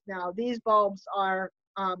bulbs. Now, these bulbs are,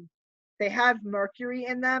 they have mercury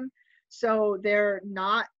in them, so they're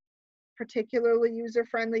not particularly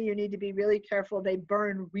user-friendly. You need to be really careful. They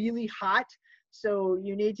burn really hot, so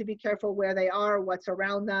you need to be careful where they are, what's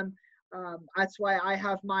around them. That's why I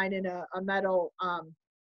have mine in a metal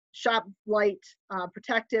shop light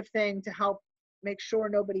protective thing to help make sure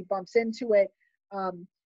nobody bumps into it.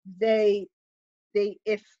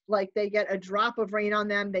 If like they get a drop of rain on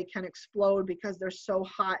them, they can explode because they're so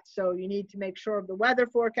hot. So you need to make sure of the weather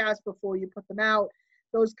forecast before you put them out,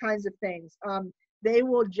 those kinds of things. They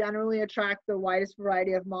will generally attract the widest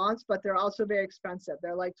variety of moths, but they're also very expensive.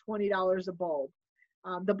 They're like $20 a bulb.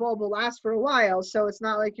 The bulb will last for a while, so it's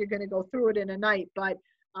not like you're going to go through it in a night, but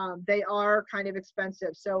they are kind of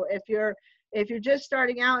expensive. So if you're just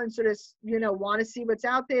starting out and sort of, you know, want to see what's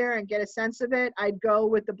out there and get a sense of it, I'd go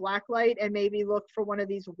with the black light and maybe look for one of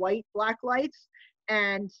these white black lights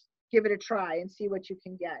and give it a try and see what you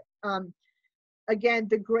can get. Again,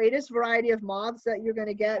 the greatest variety of moths that you're going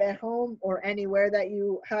to get at home or anywhere that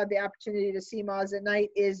you have the opportunity to see moths at night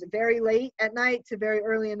is very late at night to very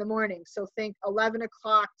early in the morning. So think 11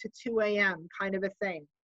 o'clock to 2 a.m. kind of a thing,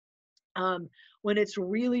 when it's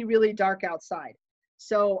really, really dark outside.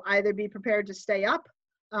 So either be prepared to stay up.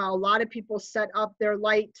 A lot of people set up their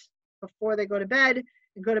light before they go to bed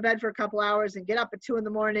and go to bed for a couple hours and get up at 2 in the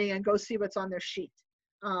morning and go see what's on their sheet.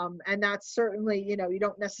 And that's certainly, you know, you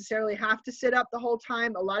don't necessarily have to sit up the whole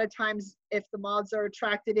time. A lot of times if the moths are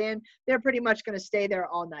attracted in, they're pretty much going to stay there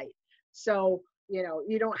all night. So, you know,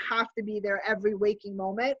 you don't have to be there every waking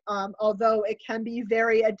moment, although it can be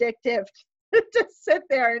very addictive to sit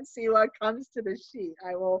there and see what comes to the sheet.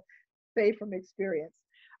 I will say from experience.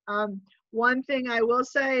 One thing I will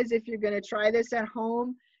say is if you're going to try this at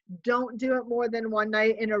home, don't do it more than one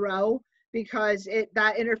night in a row, because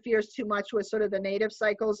that interferes too much with sort of the native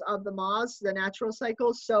cycles of the moths, the natural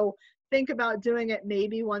cycles. So think about doing it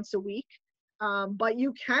maybe once a week. But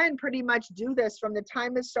you can pretty much do this from the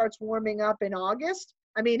time it starts warming up in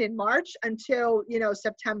March until, you know,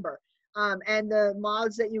 September. And the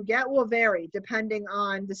moths that you get will vary depending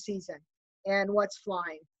on the season and what's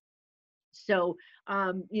flying. So,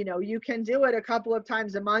 you know, you can do it a couple of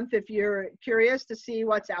times a month if you're curious to see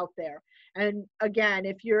what's out there. And again,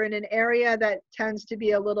 if you're in an area that tends to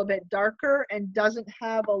be a little bit darker and doesn't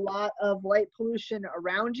have a lot of light pollution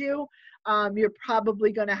around you, you're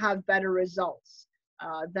probably going to have better results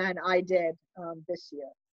than I did this year.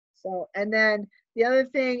 So, and then the other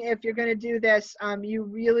thing, if you're going to do this, you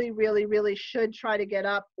really, really, really should try to get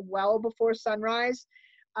up well before sunrise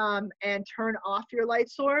and turn off your light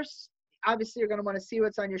source. Obviously, you're going to want to see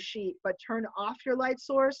what's on your sheet, but turn off your light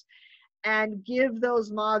source and give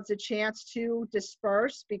those moths a chance to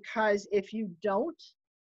disperse, because if you don't,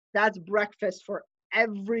 that's breakfast for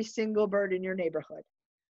every single bird in your neighborhood.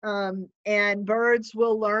 And birds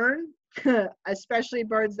will learn, especially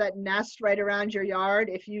birds that nest right around your yard.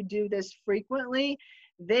 If you do this frequently,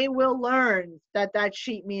 they will learn that that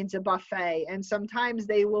sheet means a buffet, and sometimes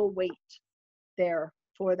they will wait there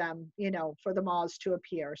for them, you know, for the moths to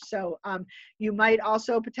appear. So you might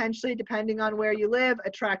also potentially, depending on where you live,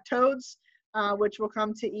 attract toads, which will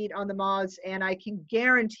come to eat on the moths. And I can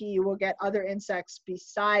guarantee you will get other insects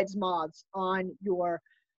besides moths on your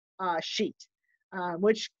sheet,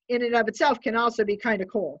 which in and of itself can also be kind of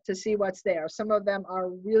cool to see what's there. Some of them are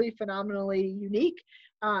really phenomenally unique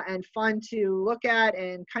and fun to look at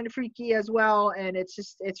and kind of freaky as well. And it's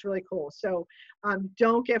really cool. So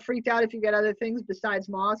don't get freaked out if you get other things besides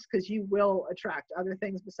moths, because you will attract other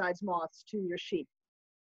things besides moths to your sheet.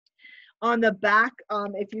 On the back,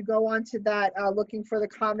 if you go onto that looking for the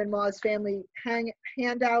common moths family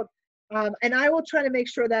handout, and I will try to make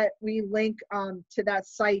sure that we link to that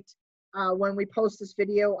site when we post this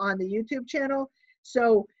video on the YouTube channel.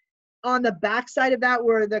 So on the back side of that,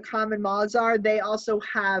 where the common moths are, they also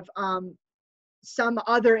have some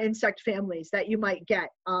other insect families that you might get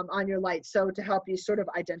on your light, so to help you sort of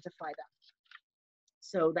identify them.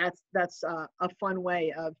 So that's a fun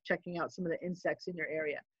way of checking out some of the insects in your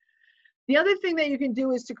area. The other thing that you can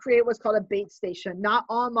do is to create what's called a bait station. Not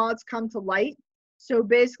all moths come to light. So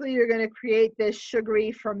basically you're going to create this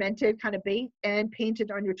sugary fermented kind of bait and paint it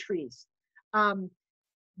on your trees.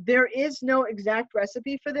 There is no exact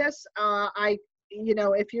recipe for this. I you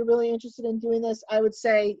know, if you're really interested in doing this, I would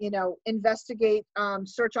say, you know, investigate,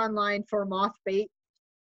 search online for moth bait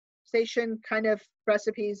station kind of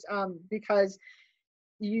recipes, because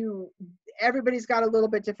everybody's got a little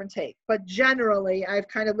bit different take. But generally, I've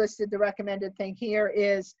kind of listed the recommended thing here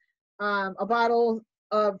is a bottle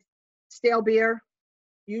of stale beer,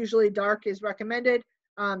 usually dark is recommended,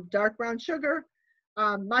 dark brown sugar,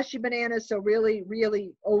 mushy bananas, so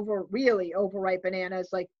really overripe bananas,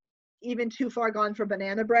 like even too far gone for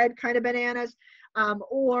banana bread kind of bananas.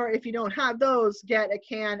 Or if you don't have those, get a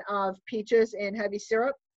can of peaches in heavy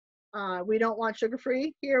syrup. We don't want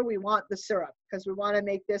sugar-free here. We want the syrup because we want to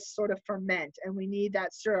make this sort of ferment, and we need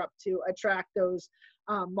that syrup to attract those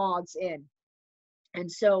moths in.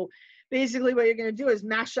 And so basically what you're going to do is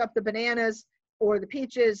mash up the bananas or the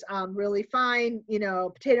peaches really fine. You know,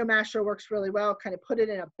 potato masher works really well. Kind of put it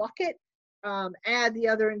in a bucket, add the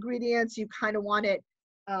other ingredients. You kind of want it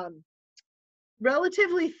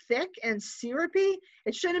relatively thick and syrupy.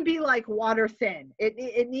 It shouldn't be like water thin.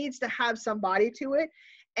 It needs to have some body to it.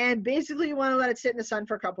 And basically you want to let it sit in the sun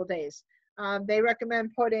for a couple of days. They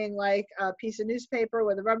recommend putting like a piece of newspaper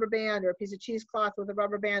with a rubber band or a piece of cheesecloth with a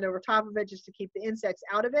rubber band over top of it just to keep the insects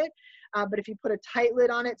out of it. But if you put a tight lid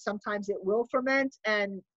on it, sometimes it will ferment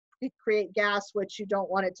and create gas, which you don't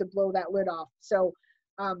want it to blow that lid off. So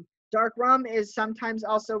dark rum is sometimes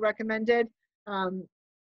also recommended.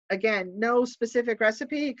 Again, no specific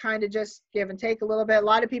recipe, kind of just give and take a little bit. A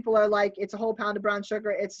lot of people are like, it's a whole pound of brown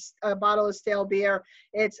sugar, it's a bottle of stale beer,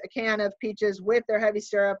 it's a can of peaches with their heavy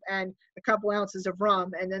syrup and a couple ounces of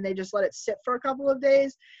rum, and then they just let it sit for a couple of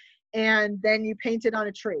days, and then you paint it on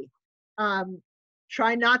a tree.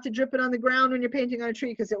 Try not to drip it on the ground when you're painting on a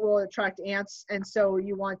tree because it will attract ants, and so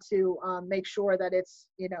you want to make sure that it's,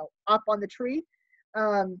 you know, up on the tree.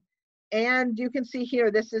 And you can see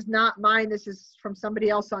here, this is not mine, this is from somebody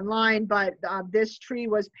else online, but this tree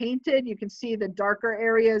was painted. You can see the darker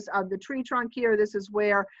areas of the tree trunk here. This is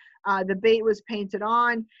where the bait was painted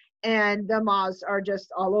on, and the moths are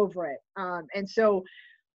just all over it. And so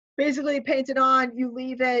basically paint it on, you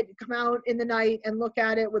leave it, come out in the night and look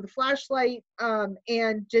at it with a flashlight,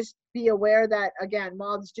 and just be aware that, again,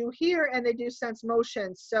 moths do hear and they do sense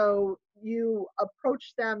motion. So you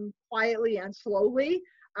approach them quietly and slowly,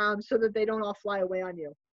 so that they don't all fly away on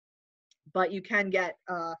you. But you can get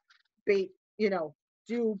bait, you know,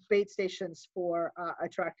 do bait stations for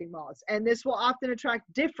attracting moths. And this will often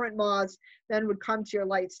attract different moths than would come to your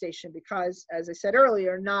light station because, as I said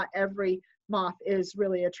earlier, not every moth is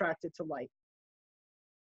really attracted to light.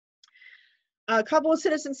 A couple of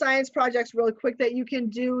citizen science projects really quick that you can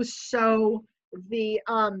do. So the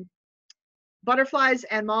Butterflies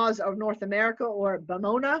and Moths of North America, or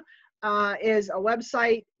BAMONA, is a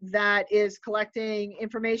website that is collecting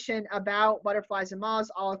information about butterflies and moths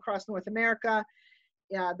all across North America.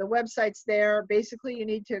 Yeah, the website's there. Basically, you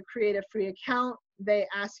need to create a free account. They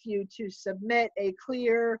ask you to submit a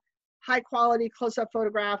clear, high-quality close-up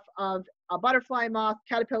photograph of a butterfly, moth,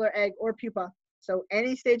 caterpillar, egg, or pupa, so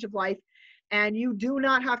any stage of life, and you do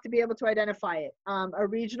not have to be able to identify it. A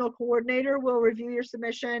regional coordinator will review your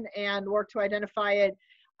submission and work to identify it.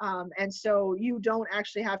 And so you don't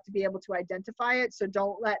actually have to be able to identify it. So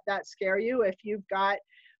don't let that scare you. If you've got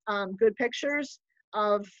good pictures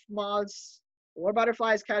of moths or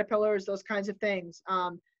butterflies, caterpillars, those kinds of things,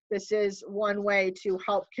 this is one way to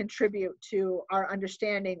help contribute to our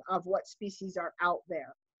understanding of what species are out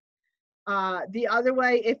there. The other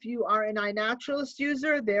way, if you are an iNaturalist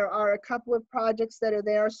user, there are a couple of projects that are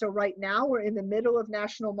there. So right now we're in the middle of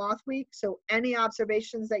National Moth Week. So any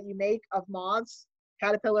observations that you make of moths,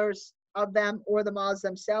 caterpillars of them, or the moths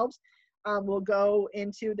themselves will go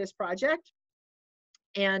into this project.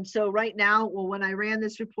 And so right now, well, when I ran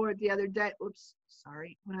this report the other day,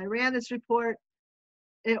 when I ran this report,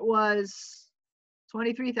 it was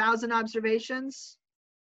 23,000 observations,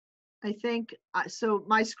 I think. So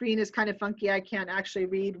my screen is kind of funky. I can't actually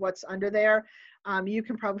read what's under there. You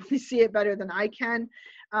can probably see it better than I can.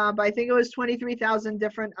 But I think it was 23,000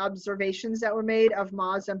 different observations that were made of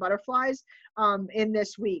moths and butterflies in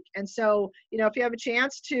this week. And so, you know, if you have a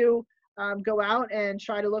chance to go out and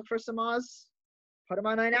try to look for some moths, put them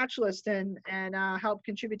on iNaturalist and help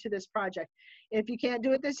contribute to this project. If you can't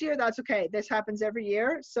do it this year, that's okay. This happens every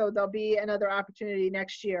year. So there'll be another opportunity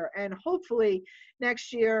next year. And hopefully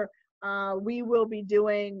next year, we will be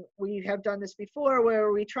doing, we have done this before,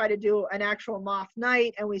 where we try to do an actual moth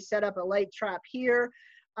night and we set up a light trap here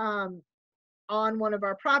on one of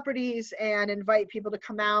our properties and invite people to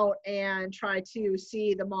come out and try to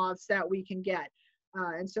see the moths that we can get.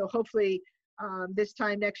 And so hopefully this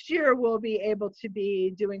time next year, we'll be able to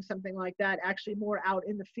be doing something like that, actually more out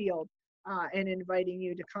in the field. and inviting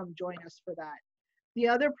you to come join us for that. The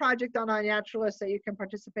other project on iNaturalist that you can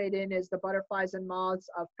participate in is the Butterflies and Moths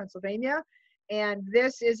of Pennsylvania. And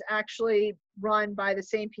this is actually run by the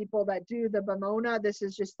same people that do the Bamona. This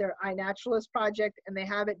is just their iNaturalist project, and they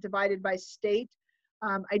have it divided by state.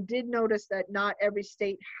 I did notice that not every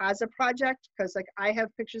state has a project, because like I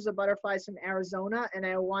have pictures of butterflies from Arizona, and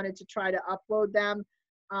I wanted to try to upload them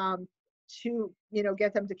to, you know,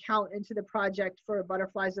 get them to count into the project for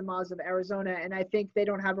Butterflies and Moths of Arizona. And I think they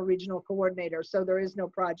don't have a regional coordinator, so there is no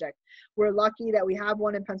project. We're lucky that we have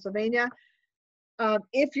one in Pennsylvania.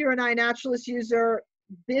 If you're an iNaturalist user,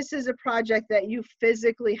 this is a project that you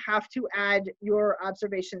physically have to add your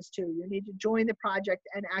observations to. You need to join the project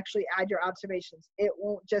and actually add your observations. It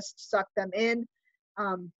won't just suck them in.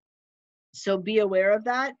 So be aware of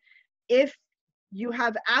that. If you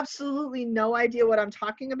have absolutely no idea what I'm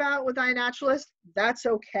talking about with iNaturalist, that's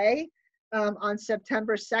okay. On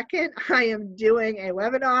September 2nd, I am doing a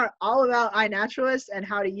webinar all about iNaturalist and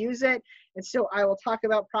how to use it. And so I will talk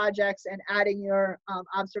about projects and adding your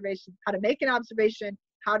observation, how to make an observation,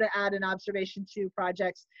 how to add an observation to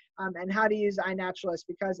projects, and how to use iNaturalist,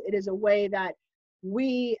 because it is a way that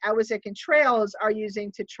we at Wissahickon Trails are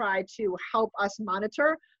using to try to help us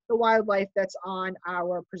monitor the wildlife that's on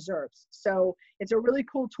our preserves. So it's a really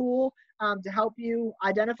cool tool to help you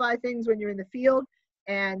identify things when you're in the field.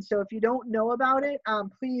 And so if you don't know about it,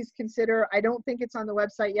 please consider, I don't think it's on the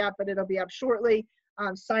website yet, but it'll be up shortly,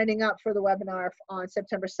 signing up for the webinar on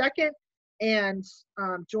September 2nd and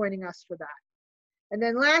joining us for that. And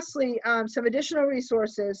then lastly, some additional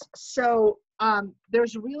resources. So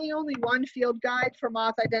there's really only one field guide for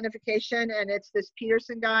moth identification, and it's this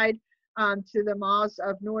Peterson guide to the moths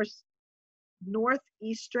of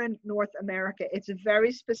northeastern North America. It's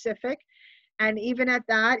very specific. And even at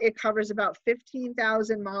that, it covers about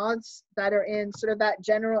 15,000 moths that are in sort of that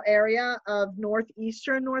general area of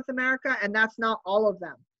northeastern North America, and that's not all of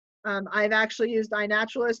them. I've actually used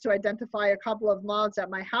iNaturalist to identify a couple of moths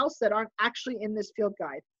at my house that aren't actually in this field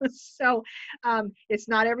guide. So it's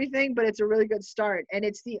not everything, but it's a really good start. And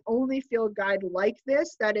it's the only field guide like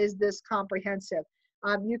this that is this comprehensive.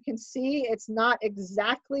 You can see it's not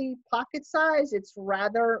exactly pocket size. It's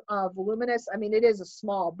rather voluminous. I mean, it is a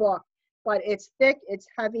small book, but it's thick, it's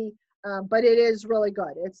heavy, but it is really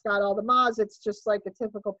good. It's got all the moths. It's just like a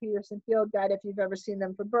typical Peterson field guide if you've ever seen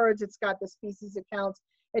them for birds. It's got the species accounts.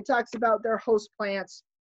 It talks about their host plants.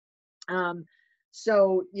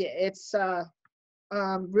 So yeah, it's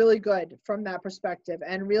really good from that perspective,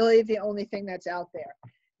 and really the only thing that's out there.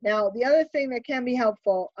 Now, the other thing that can be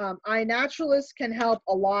helpful, iNaturalist can help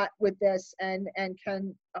a lot with this and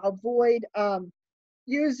can avoid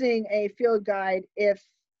using a field guide if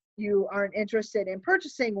you aren't interested in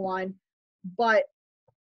purchasing one, but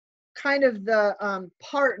kind of the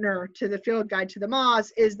partner to the field guide to the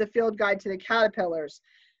moths is the field guide to the caterpillars,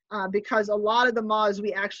 because a lot of the moths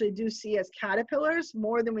we actually do see as caterpillars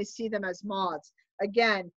more than we see them as moths.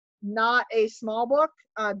 Again, not a small book.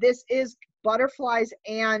 This is butterflies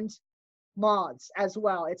and moths as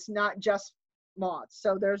well. It's not just moths.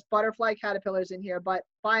 So there's butterfly caterpillars in here, but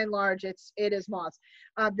by and large, it is moths.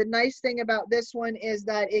 The nice thing about this one is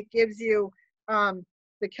that it gives you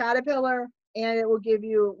the caterpillar, and it will give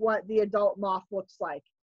you what the adult moth looks like,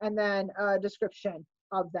 and then a description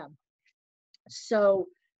of them. So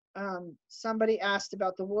somebody asked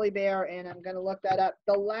about the woolly bear, and I'm going to look that up.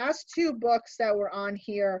 The last two books that were on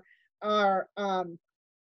here are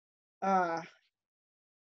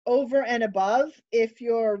Over and Above, if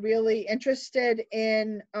you're really interested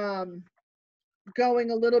in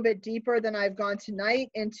going a little bit deeper than I've gone tonight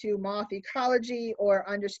into moth ecology, or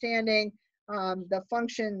understanding the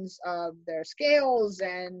functions of their scales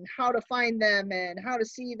and how to find them and how to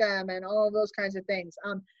see them and all of those kinds of things.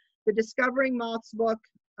 The Discovering Moths book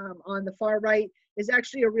on the far right is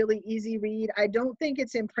actually a really easy read. I don't think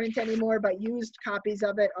it's in print anymore, but used copies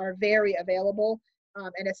of it are very available,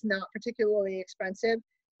 and it's not particularly expensive.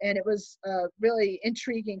 And it was a really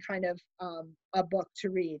intriguing kind of a book to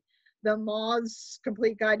read. The Moths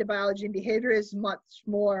Complete Guide to Biology and Behavior is much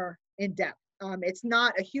more in depth. It's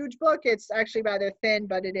not a huge book. It's actually rather thin,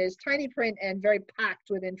 but it is tiny print and very packed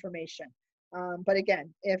with information. But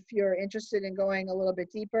again, if you're interested in going a little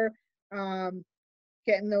bit deeper,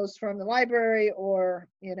 getting those from the library, or,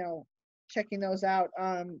 you know, checking those out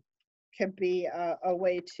can be a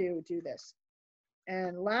way to do this.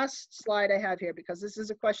 And last slide I have here, because this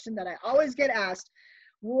is a question that I always get asked.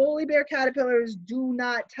 Woolly bear caterpillars do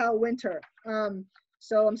not tell winter.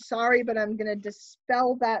 So I'm sorry, but I'm going to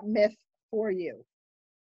dispel that myth for you.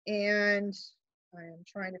 And I am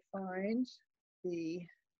trying to find the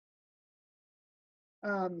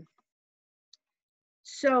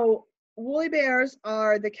So woolly bears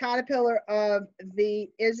are the caterpillar of the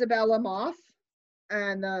Isabella moth,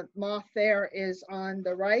 and the moth there is on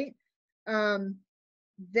the right.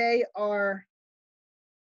 They are,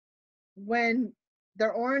 when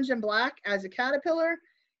they're orange and black as a caterpillar,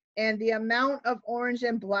 and the amount of orange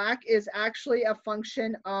and black is actually a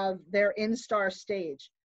function of their instar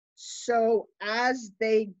stage. So as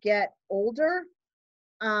they get older,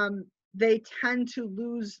 they tend to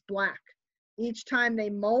lose black. Each time they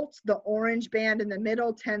molt, the orange band in the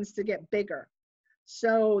middle tends to get bigger.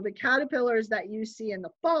 So the caterpillars that you see in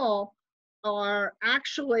the fall are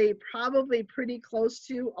actually probably pretty close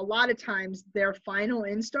to, a lot of times, their final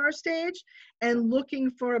instar stage and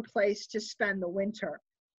looking for a place to spend the winter.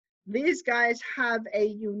 These guys have a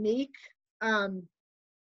unique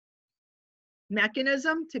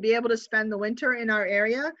mechanism to be able to spend the winter in our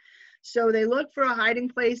area. So they look for a hiding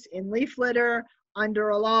place in leaf litter, under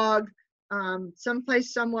a log,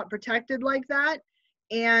 someplace somewhat protected like that,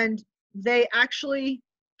 and they actually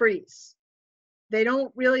freeze. They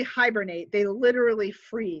don't really hibernate, they literally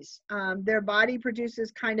freeze. Their body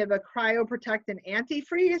produces kind of a cryoprotectant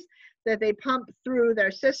antifreeze that they pump through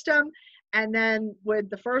their system, and then with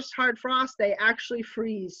the first hard frost, they actually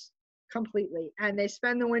freeze completely, and they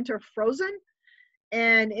spend the winter frozen,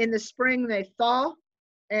 and in the spring they thaw,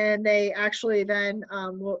 and they actually then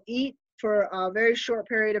will eat for a very short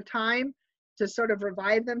period of time to sort of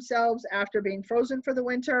revive themselves after being frozen for the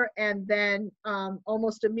winter, and then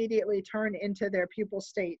almost immediately turn into their pupal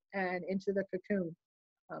state and into the cocoon,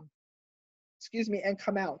 excuse me, and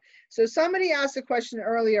come out. So somebody asked a question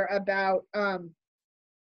earlier about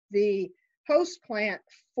the host plant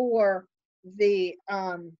for the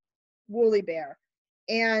woolly bear.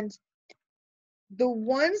 And the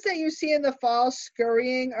ones that you see in the fall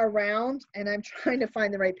scurrying around, and I'm trying to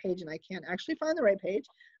find the right page and I can't actually find the right page,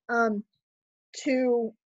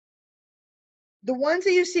 to the ones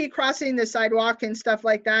that you see crossing the sidewalk and stuff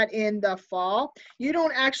like that in the fall, you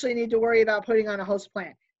don't actually need to worry about putting on a host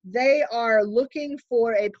plant. They are looking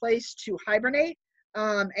for a place to hibernate,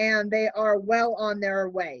 and they are well on their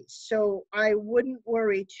way. So I wouldn't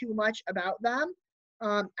worry too much about them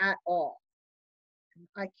at all.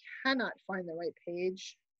 I cannot find the right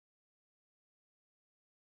page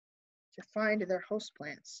to find their host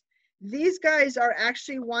plants. These guys are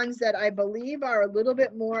actually ones that I believe are a little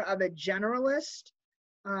bit more of a generalist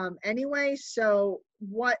anyway, so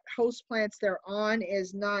what host plants they're on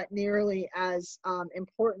is not nearly as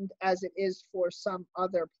important as it is for some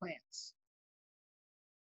other plants.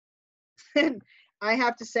 And I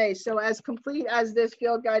have to say, so as complete as this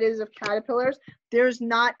field guide is of caterpillars, there's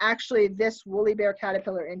not actually this woolly bear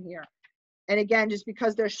caterpillar in here. And again, just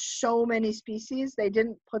because there's so many species, they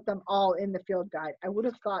didn't put them all in the field guide. I would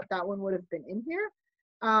have thought that one would have been in here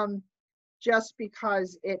just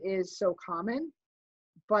because it is so common,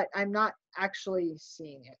 but I'm not actually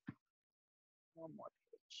seeing it. One more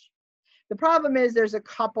page. The problem is there's a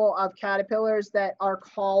couple of caterpillars that are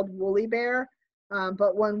called woolly bear,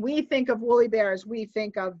 but when we think of woolly bears, we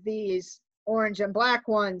think of these orange and black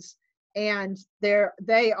ones, and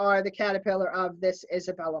they are the caterpillar of this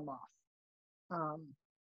Isabella moth.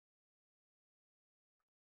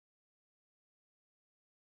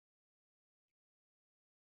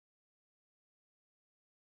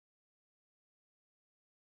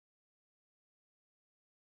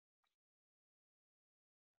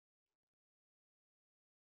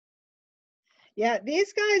 Yeah,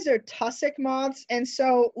 these guys are tussock moths, and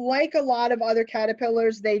so like a lot of other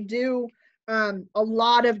caterpillars, they do a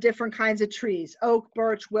lot of different kinds of trees: oak,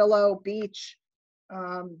 birch, willow, beech,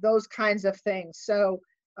 those kinds of things. So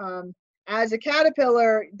as a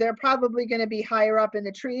caterpillar, they're probably going to be higher up in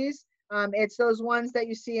the trees. It's those ones that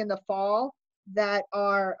you see in the fall that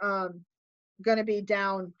are going to be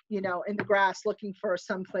down, you know, in the grass looking for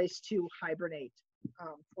some place to hibernate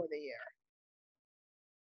for the year.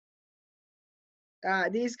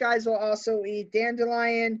 These guys will also eat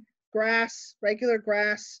dandelion, grass, regular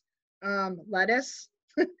grass, lettuce,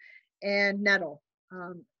 and nettle.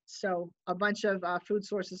 So a bunch of food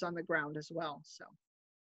sources on the ground as well. So,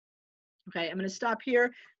 okay, I'm going to stop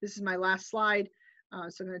here. This is my last slide.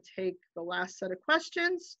 So I'm going to take the last set of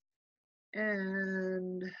questions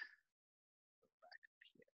and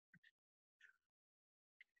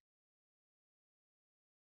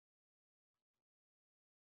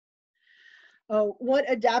oh, what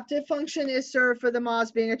adaptive function is served for the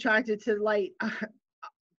moths being attracted to light?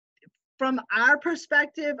 From our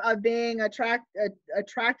perspective of being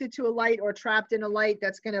attracted to a light or trapped in a light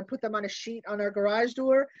that's going to put them on a sheet on our garage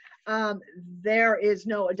door, there is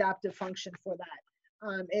no adaptive function for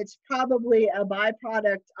that. It's probably a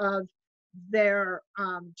byproduct of their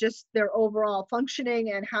just their overall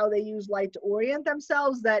functioning and how they use light to orient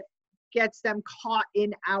themselves that gets them caught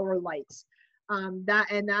in our lights.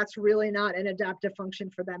 That's really not an adaptive function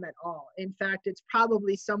for them at all. In fact, it's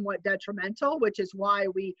probably somewhat detrimental, which is why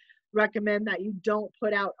we recommend that you don't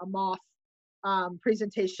put out a moth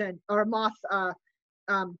presentation or a moth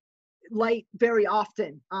light very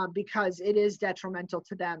often, because it is detrimental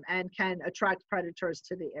to them and can attract predators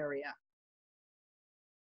to the area.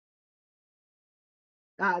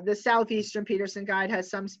 The Southeastern Peterson Guide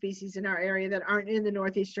has some species in our area that aren't in the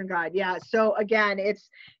Northeastern Guide. Yeah, so again, it's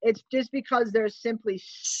just because there's simply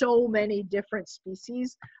so many different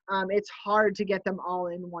species, it's hard to get them all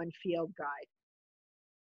in one field guide.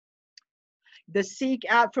 The Seek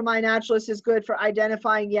app for My Naturalist is good for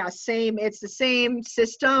identifying, yeah, it's the same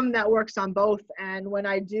system that works on both. And when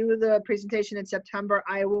I do the presentation in September,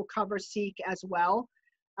 I will cover Seek as well.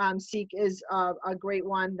 Seek is a great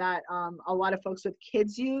one that a lot of folks with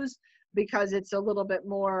kids use because it's a little bit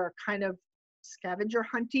more kind of scavenger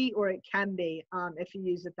hunty, or it can be if you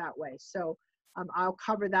use it that way. So I'll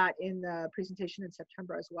cover that in the presentation in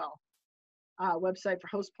September as well. Website for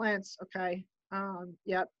host plants, okay.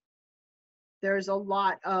 Yep. There's a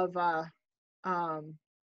lot of,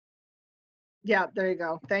 yeah, there you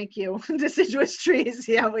go. Thank you. Deciduous trees,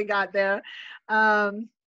 yeah, we got there. All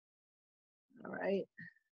right.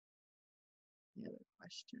 Any other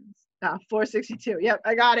questions? 462. Yep,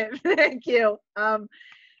 I got it. Thank you.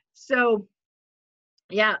 So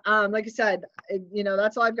yeah, like I said,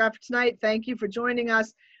 that's all I've got for tonight. Thank you for joining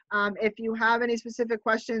us. If you have any specific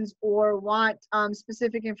questions or want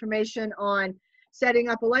specific information on setting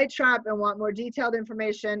up a light trap and want more detailed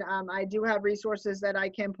information, I do have resources that I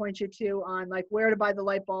can point you to on like where to buy the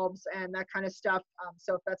light bulbs and that kind of stuff.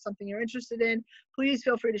 So if that's something you're interested in, please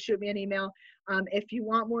feel free to shoot me an email. If you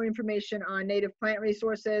want more information on native plant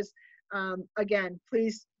resources, again,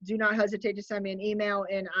 please do not hesitate to send me an email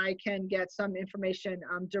and I can get some information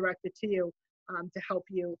directed to you to help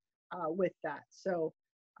you with that. So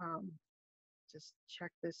just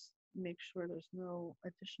check this, make sure there's no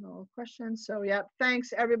additional questions. So yeah,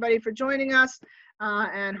 thanks everybody for joining us,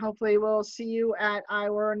 and hopefully we'll see you at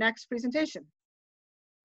our next presentation.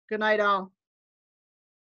 Good night all.